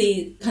see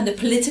the kind of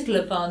political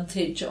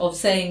advantage of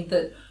saying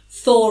that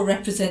Thor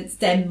represents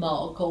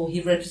Denmark or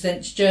he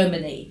represents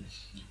Germany,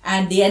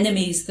 and the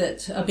enemies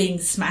that are being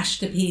smashed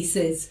to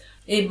pieces,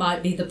 it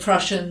might be the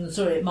Prussians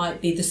or it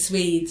might be the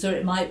Swedes or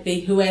it might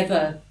be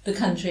whoever the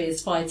country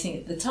is fighting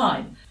at the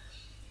time.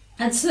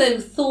 And so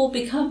Thor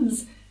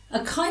becomes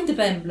a kind of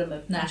emblem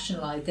of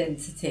national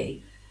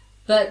identity,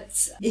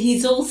 but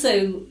he's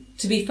also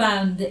to be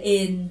found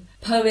in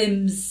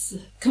poems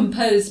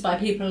composed by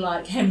people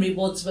like Henry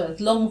Wadsworth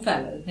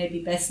Longfellow, maybe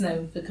best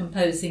known for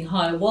composing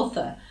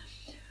Hiawatha,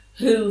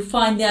 who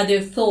find the idea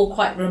of Thor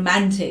quite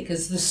romantic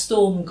as the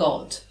storm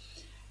god.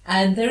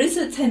 And there is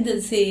a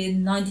tendency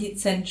in 19th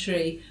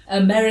century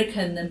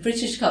American and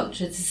British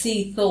culture to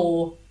see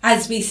Thor,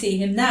 as we see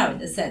him now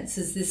in a sense,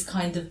 as this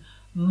kind of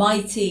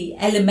mighty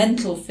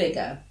elemental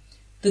figure,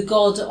 the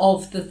god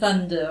of the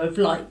thunder, of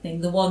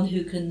lightning, the one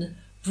who can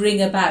bring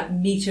about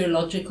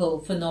meteorological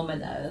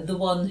phenomena, the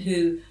one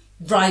who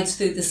rides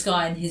through the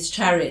sky in his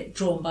chariot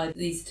drawn by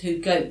these two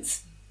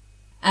goats.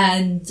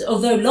 And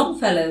although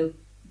Longfellow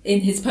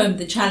in his poem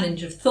The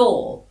Challenge of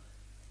Thor,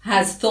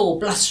 has Thor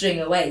blustering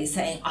away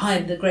saying, "I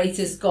am the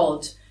greatest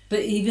god."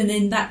 But even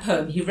in that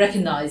poem, he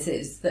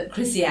recognises that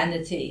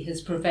Christianity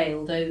has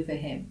prevailed over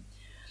him.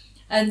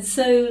 And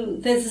so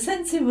there's a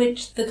sense in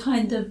which the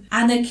kind of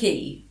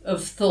anarchy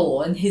of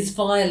Thor and his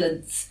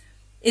violence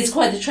is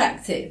quite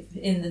attractive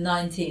in the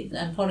 19th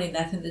and following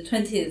that in the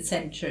 20th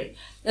century,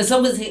 as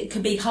long as it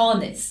can be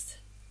harnessed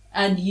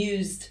and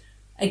used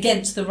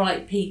against the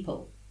right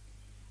people.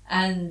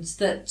 And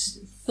that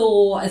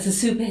Thor as a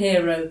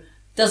superhero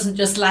doesn't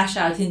just lash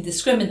out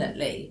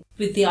indiscriminately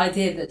with the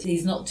idea that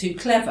he's not too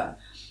clever,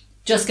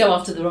 just go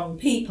after the wrong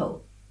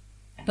people.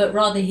 But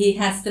rather he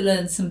has to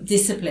learn some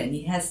discipline.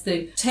 He has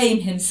to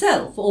tame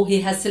himself, or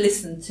he has to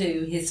listen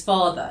to his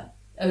father,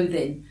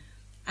 Odin,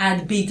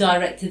 and be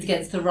directed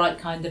against the right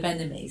kind of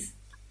enemies.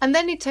 And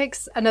then it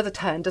takes another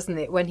turn, doesn't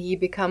it, when he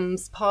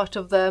becomes part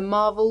of the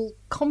Marvel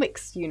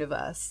Comics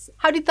universe.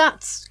 How did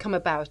that come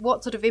about?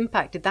 What sort of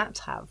impact did that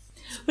have?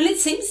 Well, it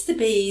seems to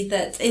be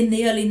that in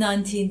the early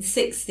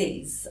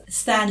 1960s,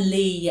 Stan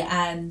Lee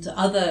and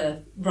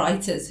other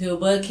writers who were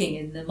working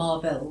in the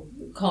Marvel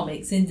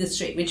Comics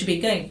industry, which had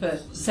been going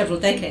for several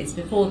decades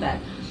before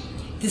that,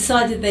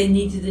 decided they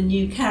needed a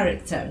new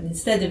character. And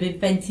instead of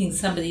inventing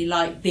somebody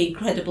like the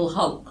Incredible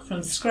Hulk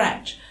from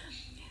scratch,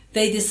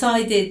 they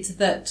decided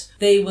that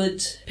they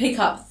would pick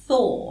up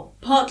Thor,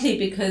 partly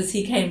because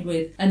he came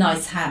with a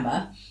nice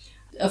hammer,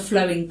 a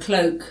flowing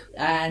cloak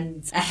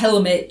and a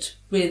helmet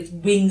with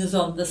wings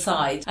on the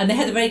side. And they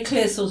had a very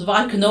clear sort of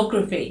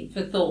iconography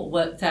for Thor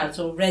worked out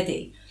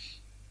already.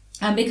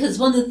 And because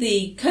one of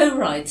the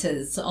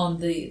co-writers on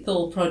the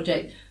Thor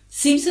project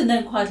seems to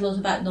know quite a lot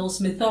about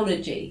Norse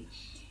mythology,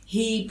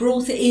 he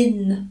brought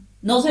in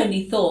not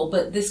only Thor,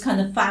 but this kind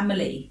of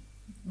family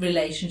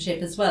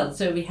relationship as well.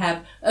 So we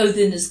have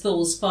Odin as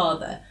Thor's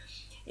father.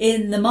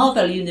 In the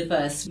Marvel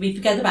universe, we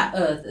forget about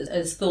Earth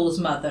as Thor's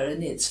mother,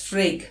 and it's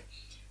Frigg,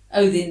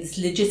 Odin's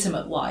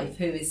legitimate wife,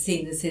 who is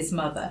seen as his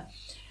mother.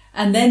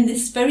 And then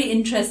this very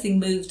interesting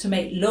move to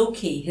make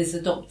Loki his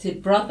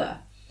adopted brother.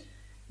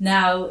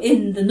 Now,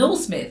 in the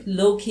Norse myth,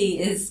 Loki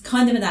is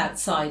kind of an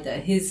outsider.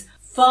 His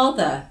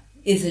father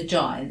is a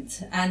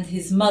giant, and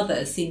his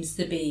mother seems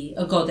to be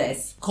a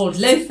goddess called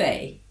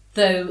Lofe.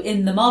 Though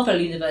in the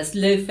Marvel universe,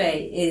 Lofe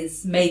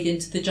is made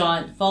into the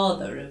giant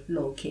father of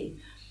Loki.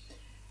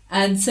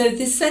 And so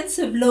this sense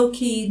of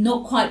Loki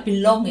not quite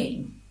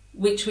belonging,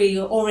 which we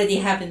already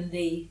have in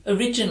the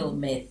original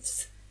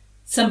myths,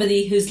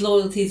 somebody whose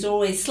loyalties are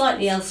always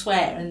slightly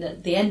elsewhere, and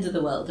at the end of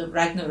the world, at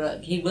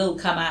Ragnarok, he will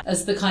come out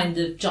as the kind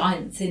of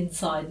giant's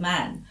inside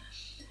man.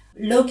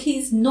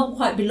 Loki's not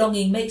quite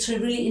belonging makes for a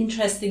really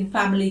interesting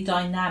family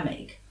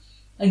dynamic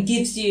and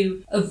gives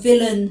you a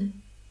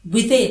villain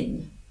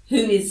within who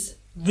is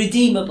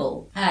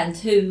redeemable and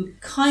who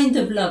kind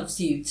of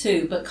loves you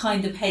too, but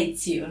kind of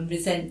hates you and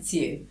resents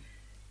you.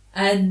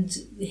 And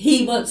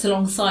he works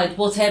alongside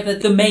whatever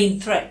the main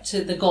threat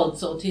to the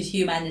gods or to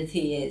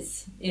humanity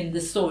is in the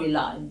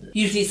storyline.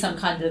 Usually some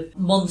kind of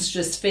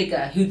monstrous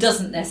figure who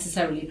doesn't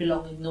necessarily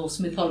belong in Norse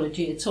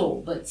mythology at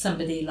all, but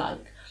somebody like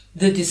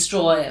the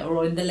Destroyer,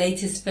 or in the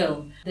latest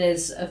film,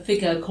 there's a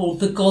figure called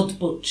the God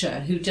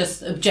Butcher who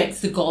just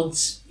objects to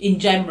gods in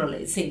general,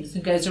 it seems,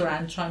 and goes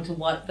around trying to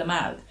wipe them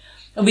out.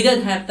 And we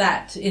don't have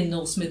that in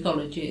Norse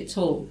mythology at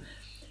all.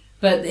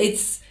 But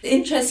it's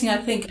interesting, I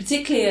think,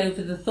 particularly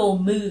over the Thor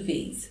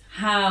movies,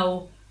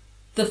 how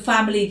the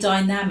family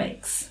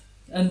dynamics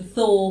and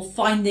Thor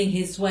finding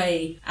his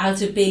way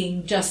out of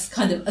being just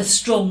kind of a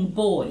strong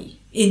boy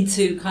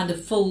into kind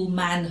of full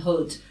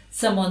manhood,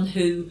 someone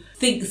who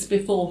thinks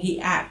before he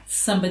acts,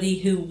 somebody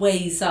who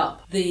weighs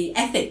up the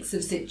ethics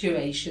of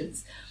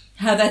situations,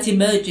 how that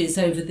emerges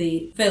over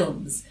the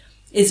films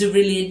is a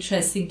really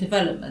interesting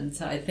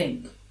development, I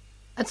think.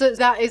 And so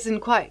that is in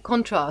quite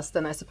contrast,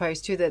 then, I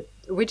suppose, to the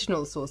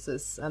original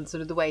sources and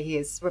sort of the way he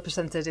is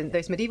represented in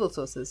those medieval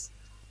sources.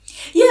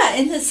 Yeah,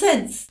 in a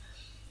sense,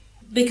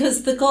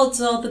 because the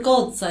gods are the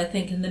gods, I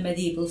think, in the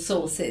medieval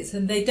sources,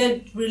 and they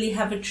don't really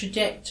have a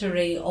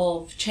trajectory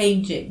of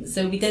changing.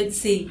 So we don't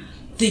see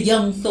the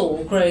young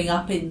Thor growing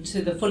up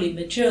into the fully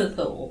mature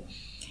Thor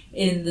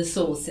in the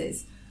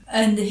sources.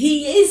 And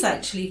he is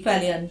actually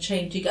fairly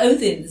unchanging.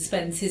 Odin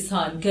spends his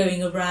time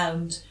going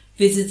around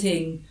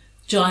visiting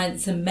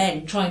giants and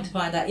men, trying to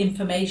find out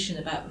information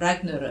about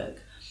Ragnarok.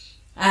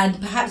 And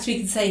perhaps we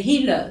can say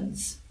he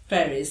learns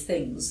various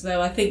things,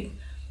 though I think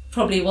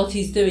probably what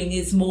he's doing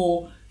is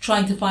more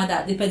trying to find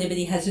out if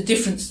anybody has a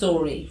different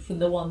story from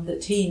the one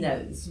that he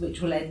knows,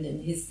 which will end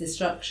in his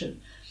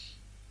destruction.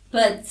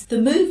 But the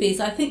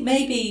movies, I think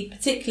maybe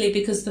particularly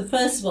because the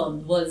first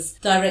one was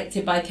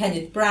directed by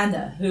Kenneth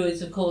Branagh, who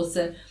is of course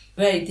a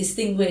very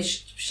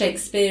distinguished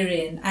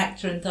Shakespearean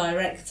actor and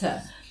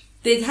director,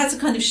 it has a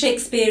kind of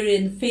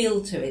Shakespearean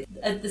feel to it.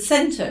 At the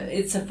centre,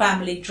 it's a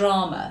family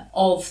drama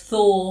of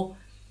Thor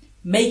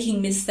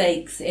making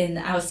mistakes in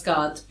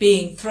Asgard,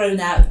 being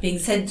thrown out, being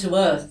sent to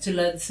Earth to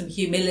learn some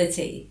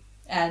humility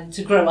and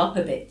to grow up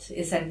a bit,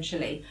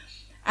 essentially,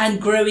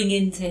 and growing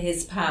into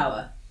his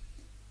power.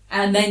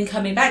 and then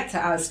coming back to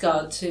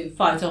Asgard to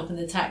fight off an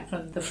attack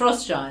from the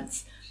frost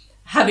giants,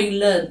 having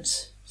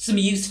learnt some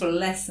useful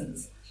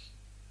lessons.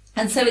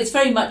 And so it's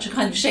very much a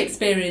kind of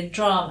Shakespearean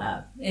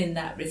drama in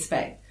that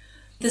respect.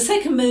 The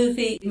second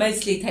movie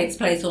mostly takes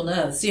place on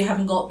Earth, so you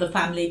haven't got the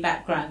family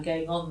background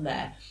going on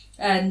there.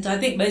 And I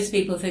think most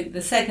people think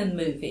the second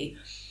movie,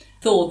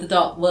 Thor: The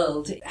Dark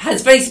World,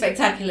 has very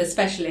spectacular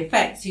special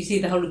effects. You see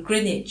the whole of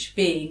Greenwich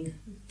being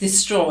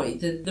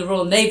destroyed, and the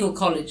Royal Naval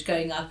College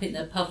going up in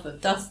a puff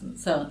of dust and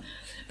so on.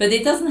 But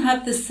it doesn't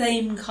have the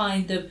same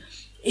kind of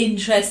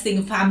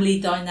interesting family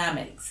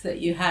dynamics that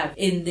you have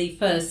in the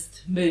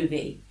first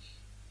movie.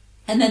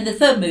 And then the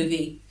third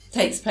movie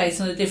takes place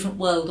on a different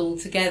world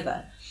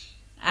altogether.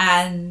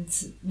 And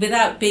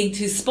without being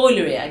too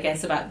spoilery, I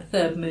guess, about the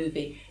third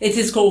movie, it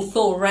is called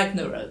Thor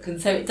Ragnarok. And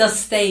so it does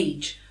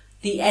stage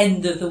the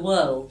end of the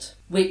world,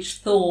 which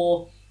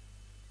Thor,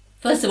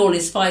 first of all,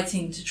 is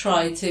fighting to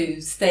try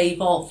to stave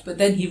off. But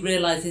then he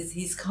realises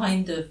he's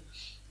kind of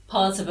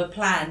part of a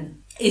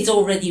plan. It's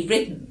already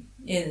written,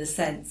 in a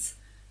sense.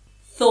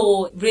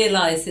 Thor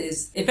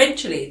realises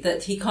eventually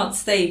that he can't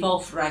stave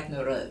off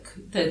Ragnarok,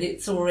 that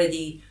it's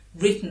already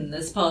written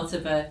as part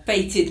of a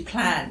fated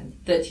plan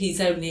that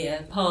he's only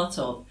a part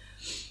of.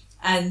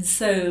 And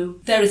so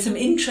there are some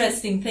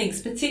interesting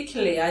things,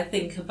 particularly I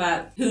think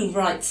about who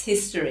writes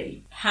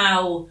history,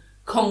 how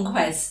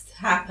conquest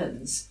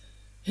happens,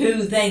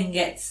 who then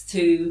gets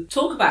to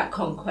talk about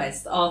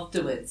conquest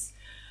afterwards.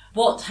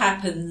 What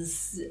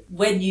happens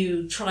when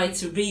you try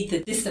to read the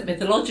distant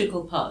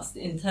mythological past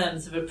in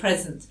terms of a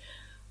present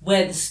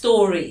where the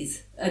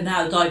stories are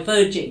now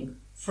diverging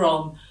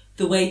from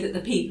the way that the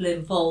people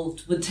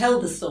involved would tell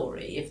the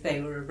story if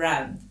they were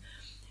around.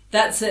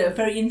 That's a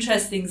very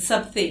interesting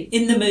sub-theme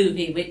in the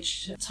movie,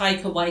 which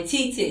Taika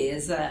Waititi,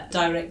 as a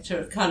director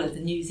of colour, the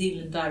New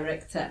Zealand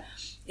director,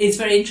 is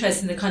very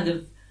interested in the kind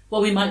of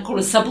what we might call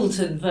a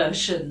subaltern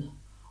version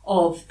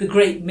of the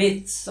great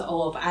myths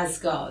of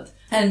Asgard.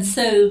 And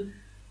so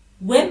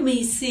when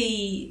we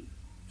see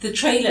the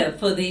trailer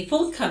for the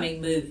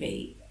forthcoming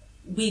movie,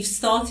 we've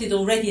started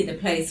already in a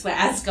place where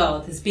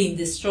Asgard has been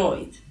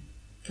destroyed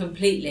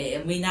completely,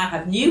 and we now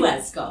have new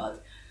Asgard,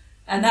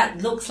 and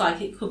that looks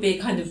like it could be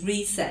a kind of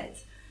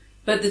reset.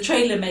 But the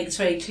trailer makes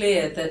very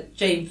clear that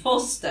Jane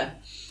Foster,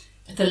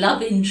 the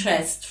love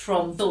interest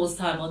from Thor's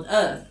time on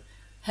Earth,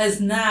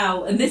 has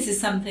now, and this is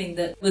something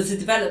that was a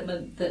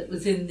development that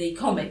was in the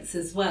comics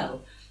as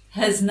well,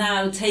 has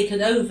now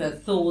taken over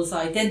Thor's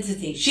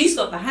identity. She's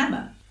got the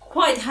hammer.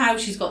 Quite how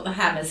she's got the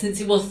hammer, since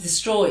it was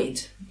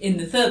destroyed in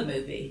the third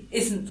movie,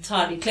 isn't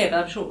entirely clear,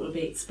 but I'm sure it will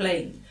be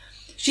explained.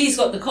 She's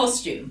got the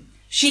costume.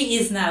 She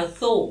is now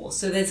Thor,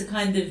 so there's a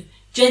kind of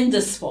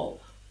gender swap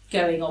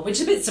going on, which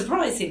is a bit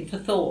surprising for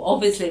Thor,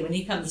 obviously, when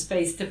he comes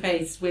face to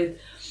face with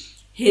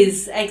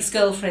his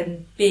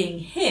ex-girlfriend being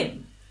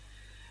him.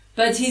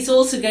 But he's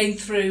also going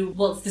through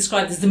what's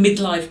described as the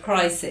midlife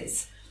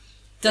crisis.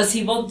 Does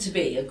he want to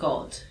be a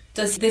god?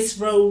 Does this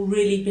role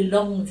really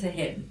belong to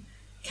him?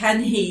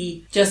 Can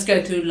he just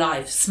go through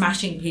life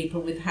smashing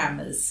people with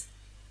hammers?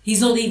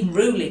 He's not even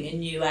ruling in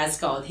New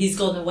Asgard. He's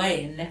gone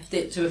away and left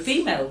it to a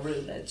female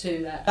ruler,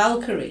 to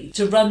Valkyrie,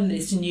 to run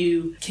this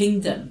new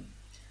kingdom.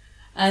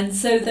 And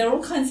so there are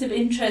all kinds of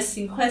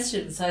interesting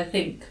questions, I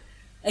think,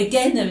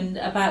 again,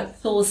 about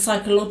Thor's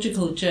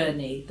psychological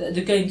journey that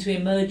are going to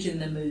emerge in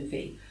the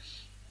movie.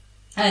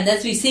 And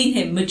as we've seen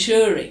him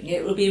maturing,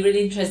 it will be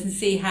really interesting to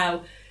see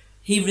how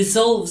he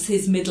resolves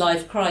his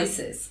midlife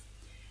crisis.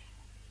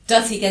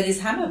 Does he get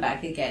his hammer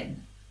back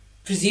again?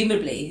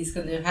 Presumably he's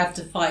going to have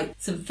to fight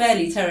some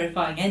fairly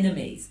terrifying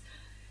enemies.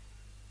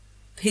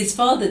 His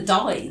father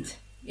died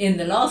in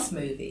the last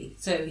movie,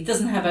 so he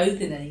doesn't have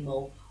Odin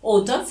anymore.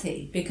 Or does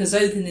he? Because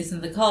Odin is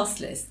in the cast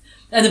list.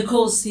 And of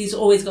course he's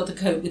always got to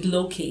cope with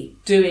Loki,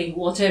 doing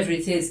whatever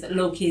it is that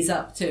Loki is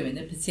up to in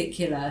a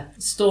particular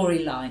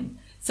storyline.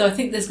 So I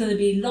think there's going to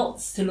be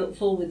lots to look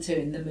forward to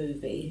in the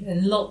movie,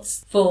 and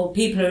lots for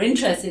people who are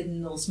interested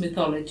in Norse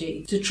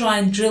mythology to try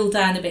and drill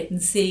down a bit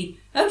and see,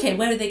 okay,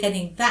 where are they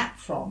getting that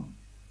from?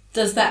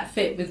 Does that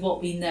fit with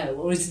what we know,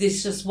 or is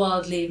this just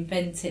wildly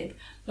inventive?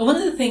 And one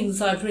of the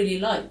things I've really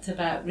liked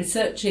about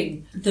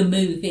researching the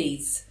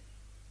movies,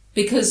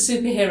 because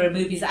superhero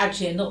movies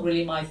actually are not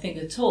really my thing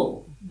at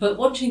all, but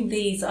watching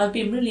these, I've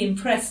been really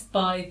impressed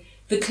by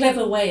the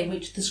clever way in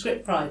which the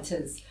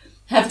scriptwriters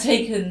have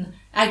taken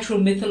actual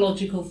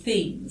mythological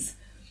themes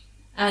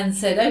and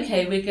said,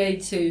 okay, we're going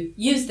to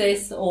use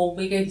this, or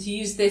we're going to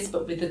use this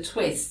but with a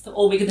twist,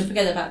 or we're going to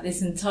forget about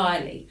this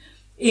entirely,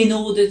 in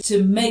order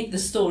to make the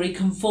story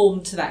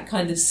conform to that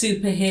kind of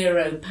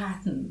superhero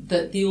pattern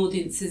that the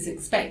audience is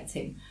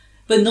expecting,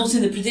 but not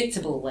in a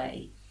predictable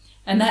way.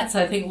 And that's,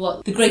 I think,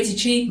 what the great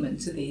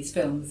achievement of these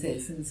films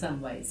is in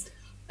some ways.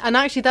 And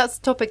actually, that's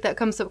a topic that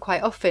comes up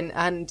quite often.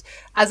 And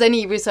as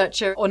any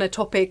researcher on a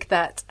topic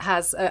that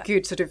has a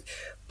good sort of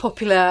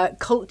popular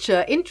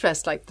culture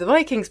interest, like the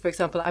Vikings, for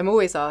example, I'm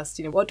always asked,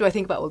 what do I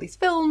think about all these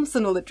films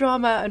and all the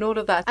drama and all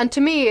of that? And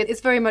to me,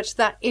 it's very much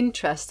that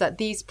interest that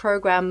these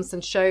programs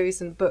and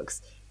shows and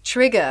books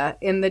trigger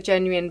in the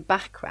genuine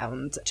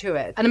background to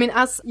it. And I mean,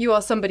 as you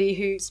are somebody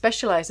who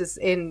specialises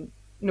in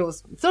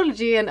Norse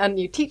mythology and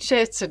you teach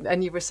it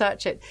and you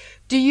research it,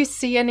 do you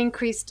see an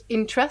increased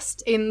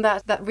interest in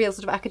that real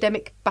sort of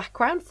academic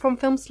background from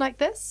films like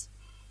this?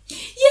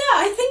 Yeah,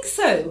 I think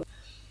so.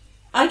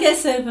 I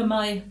guess over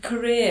my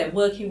career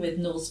working with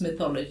Norse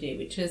mythology,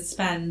 which has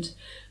spanned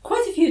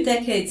quite a few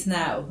decades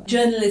now,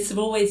 journalists have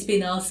always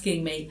been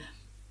asking me,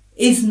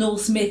 is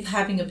Norse myth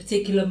having a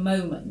particular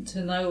moment?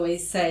 And I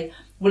always say,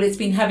 well, it's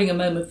been having a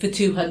moment for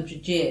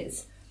 200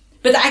 years.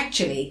 But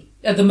actually,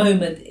 at the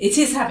moment, it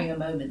is having a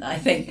moment, I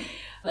think.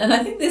 And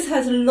I think this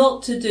has a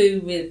lot to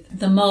do with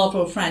the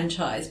Marvel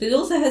franchise, but it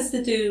also has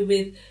to do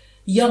with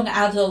young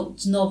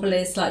adult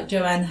novelists like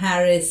Joanne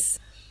Harris,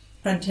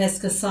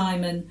 Francesca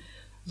Simon,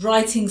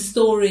 writing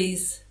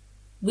stories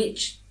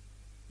which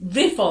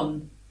riff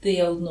on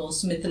the Old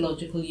Norse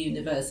mythological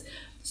universe.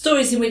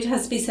 Stories in which,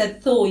 has to be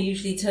said, Thor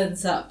usually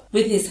turns up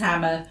with his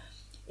hammer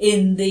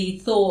in the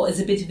Thor as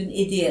a bit of an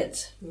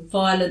idiot,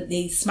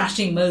 violently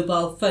smashing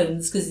mobile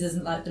phones because he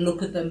doesn't like the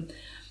look of them,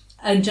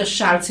 and just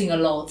shouting a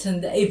lot,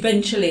 and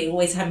eventually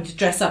always having to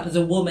dress up as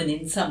a woman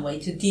in some way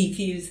to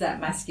defuse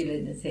that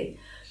masculinity.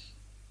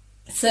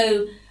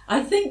 So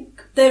I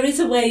think there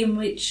is a way in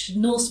which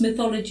Norse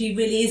mythology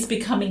really is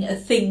becoming a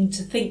thing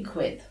to think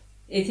with.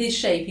 It is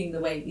shaping the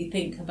way we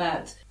think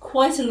about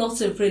quite a lot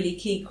of really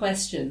key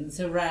questions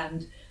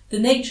around the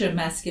nature of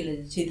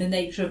masculinity, the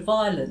nature of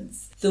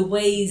violence, the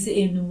ways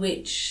in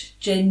which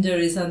gender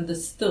is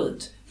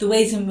understood, the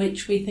ways in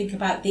which we think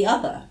about the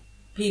other,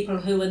 people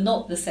who are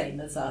not the same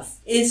as us.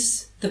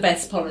 Is the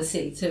best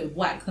policy to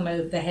whack them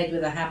over the head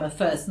with a hammer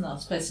first and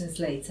ask questions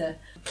later?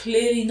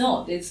 Clearly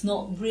not. It's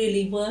not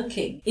really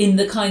working in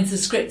the kinds of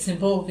scripts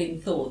involving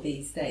Thor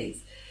these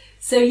days.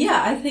 So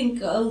yeah, I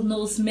think Old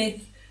Norse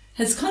myth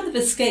has kind of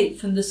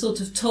escaped from the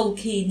sort of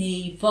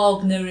Tolkien-y,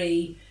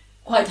 Wagner-y,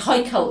 quite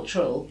high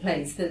cultural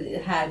place that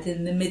it had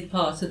in the mid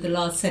part of the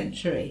last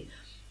century.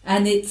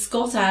 And it's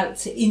got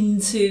out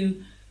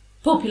into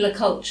popular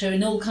culture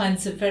in all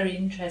kinds of very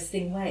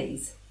interesting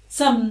ways.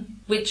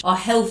 Some which are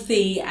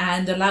healthy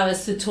and allow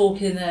us to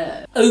talk in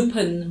an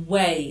open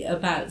way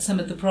about some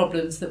of the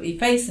problems that we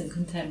face in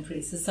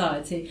contemporary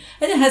society.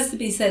 And it has to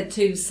be said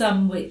too,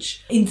 some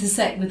which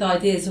intersect with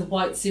ideas of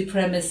white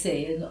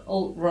supremacy and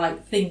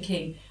alt-right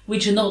thinking,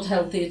 which are not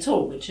healthy at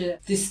all, which are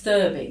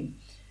disturbing.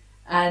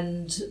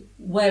 And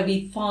where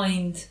we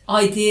find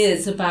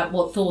ideas about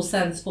what Thor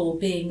stands for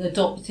being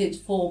adopted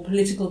for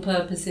political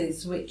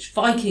purposes, which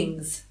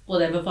Vikings,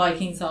 whatever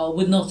Vikings are,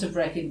 would not have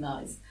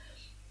recognised.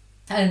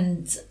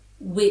 And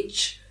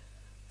which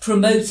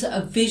promote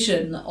a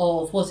vision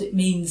of what it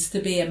means to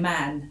be a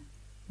man,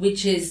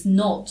 which is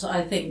not,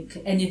 I think,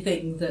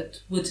 anything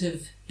that would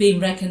have been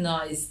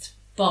recognised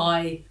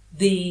by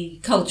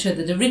the culture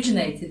that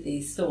originated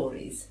these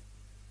stories.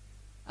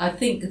 I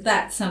think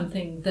that's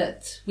something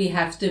that we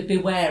have to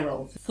beware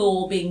of.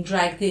 Thor being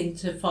dragged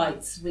into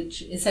fights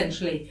which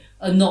essentially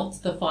are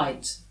not the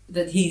fight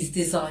that he's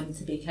designed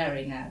to be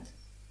carrying out.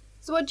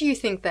 So what do you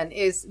think then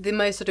is the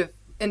most sort of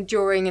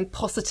enduring and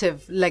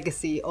positive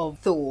legacy of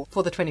Thor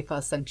for the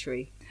 21st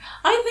century?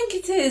 I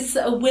think it is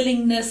a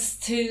willingness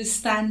to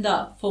stand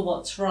up for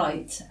what's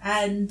right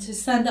and to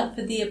stand up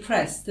for the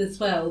oppressed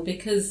as well,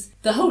 because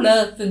the whole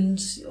earth and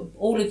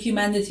all of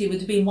humanity would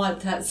have been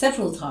wiped out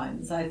several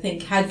times, I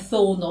think, had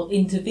Thor not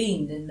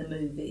intervened in the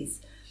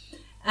movies.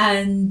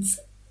 And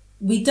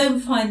we don't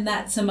find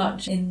that so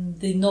much in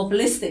the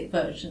novelistic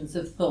versions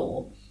of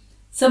Thor.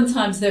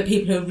 Sometimes there are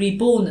people who are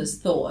reborn as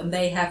Thor and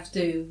they have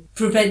to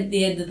prevent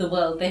the end of the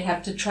world. They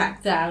have to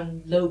track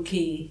down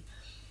Loki's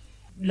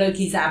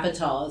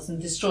avatars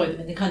and destroy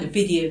them in a kind of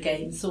video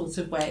game sort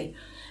of way.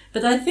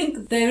 But I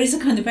think there is a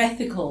kind of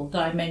ethical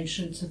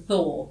dimension to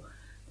Thor,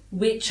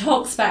 which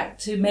harks back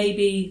to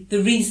maybe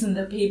the reason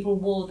that people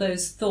wore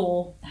those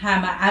Thor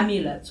hammer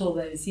amulets all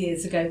those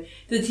years ago,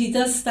 that he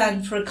does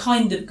stand for a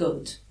kind of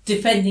good,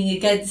 defending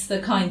against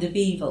a kind of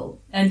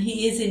evil. And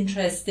he is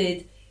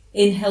interested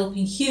in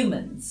helping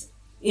humans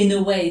in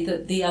a way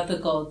that the other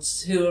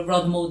gods, who are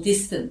rather more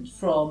distant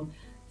from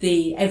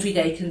the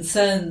everyday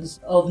concerns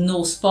of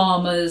Norse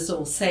farmers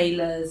or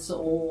sailors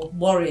or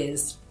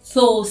warriors.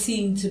 Thor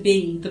seemed to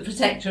be the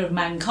protector of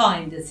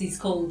mankind, as he's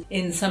called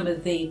in some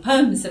of the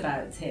poems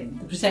about him,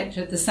 the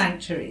protector of the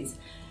sanctuaries.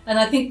 And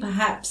I think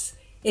perhaps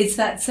it's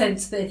that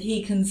sense that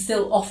he can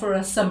still offer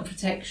us some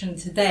protection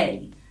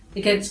today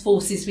against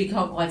forces we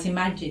can't quite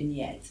imagine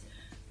yet.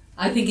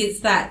 I think it's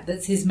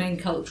that's his main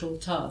cultural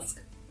task.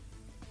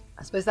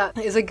 I suppose that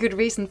is a good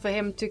reason for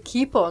him to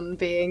keep on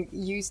being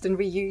used and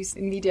reused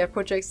in media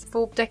projects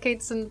for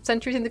decades and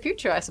centuries in the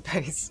future, I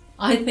suppose.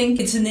 I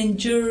think it's an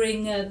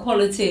enduring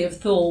quality of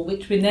Thor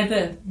which we're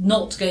never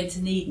not going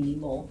to need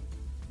anymore.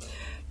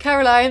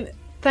 Caroline,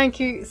 Thank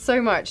you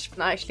so much.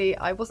 Actually,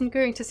 I wasn't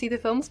going to see the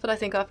films, but I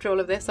think after all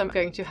of this, I'm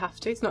going to have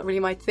to. It's not really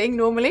my thing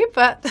normally,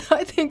 but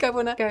I think I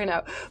want to go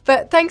now.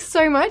 But thanks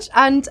so much,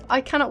 and I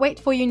cannot wait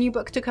for your new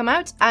book to come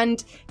out.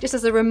 And just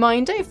as a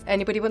reminder, if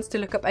anybody wants to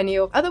look up any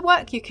of other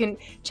work, you can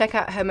check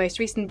out her most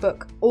recent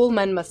book, All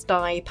Men Must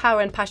Die,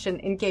 Power and Passion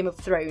in Game of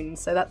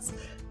Thrones. So that's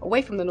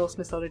away from the Norse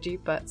mythology,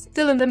 but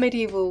still in the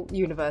medieval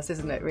universe,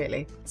 isn't it,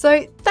 really?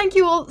 So thank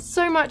you all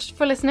so much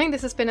for listening.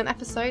 This has been an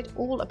episode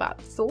all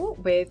about Thor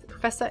with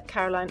Professor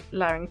Caroline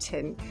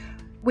Larrington.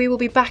 We will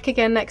be back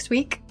again next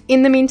week.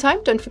 In the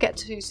meantime, don't forget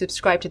to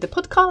subscribe to the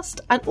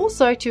podcast and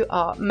also to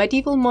our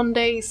Medieval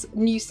Mondays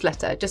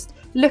newsletter. Just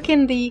look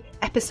in the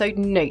episode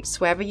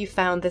notes wherever you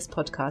found this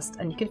podcast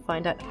and you can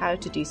find out how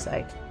to do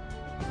so.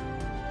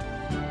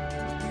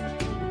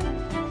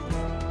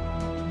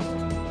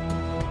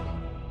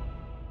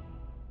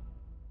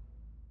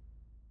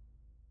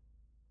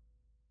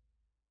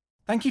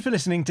 Thank you for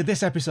listening to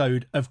this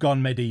episode of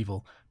Gone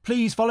Medieval.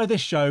 Please follow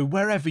this show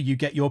wherever you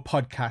get your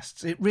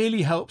podcasts. It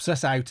really helps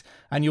us out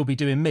and you'll be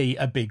doing me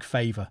a big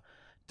favour.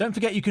 Don't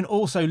forget you can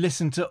also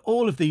listen to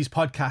all of these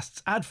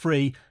podcasts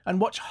ad-free and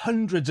watch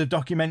hundreds of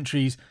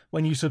documentaries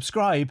when you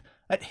subscribe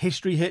at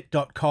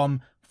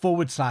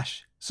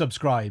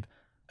historyhit.com/subscribe.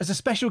 As a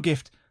special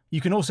gift, you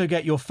can also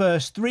get your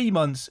first 3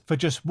 months for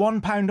just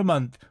 £1 a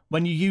month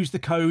when you use the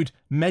code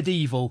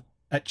MEDIEVAL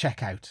at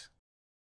checkout.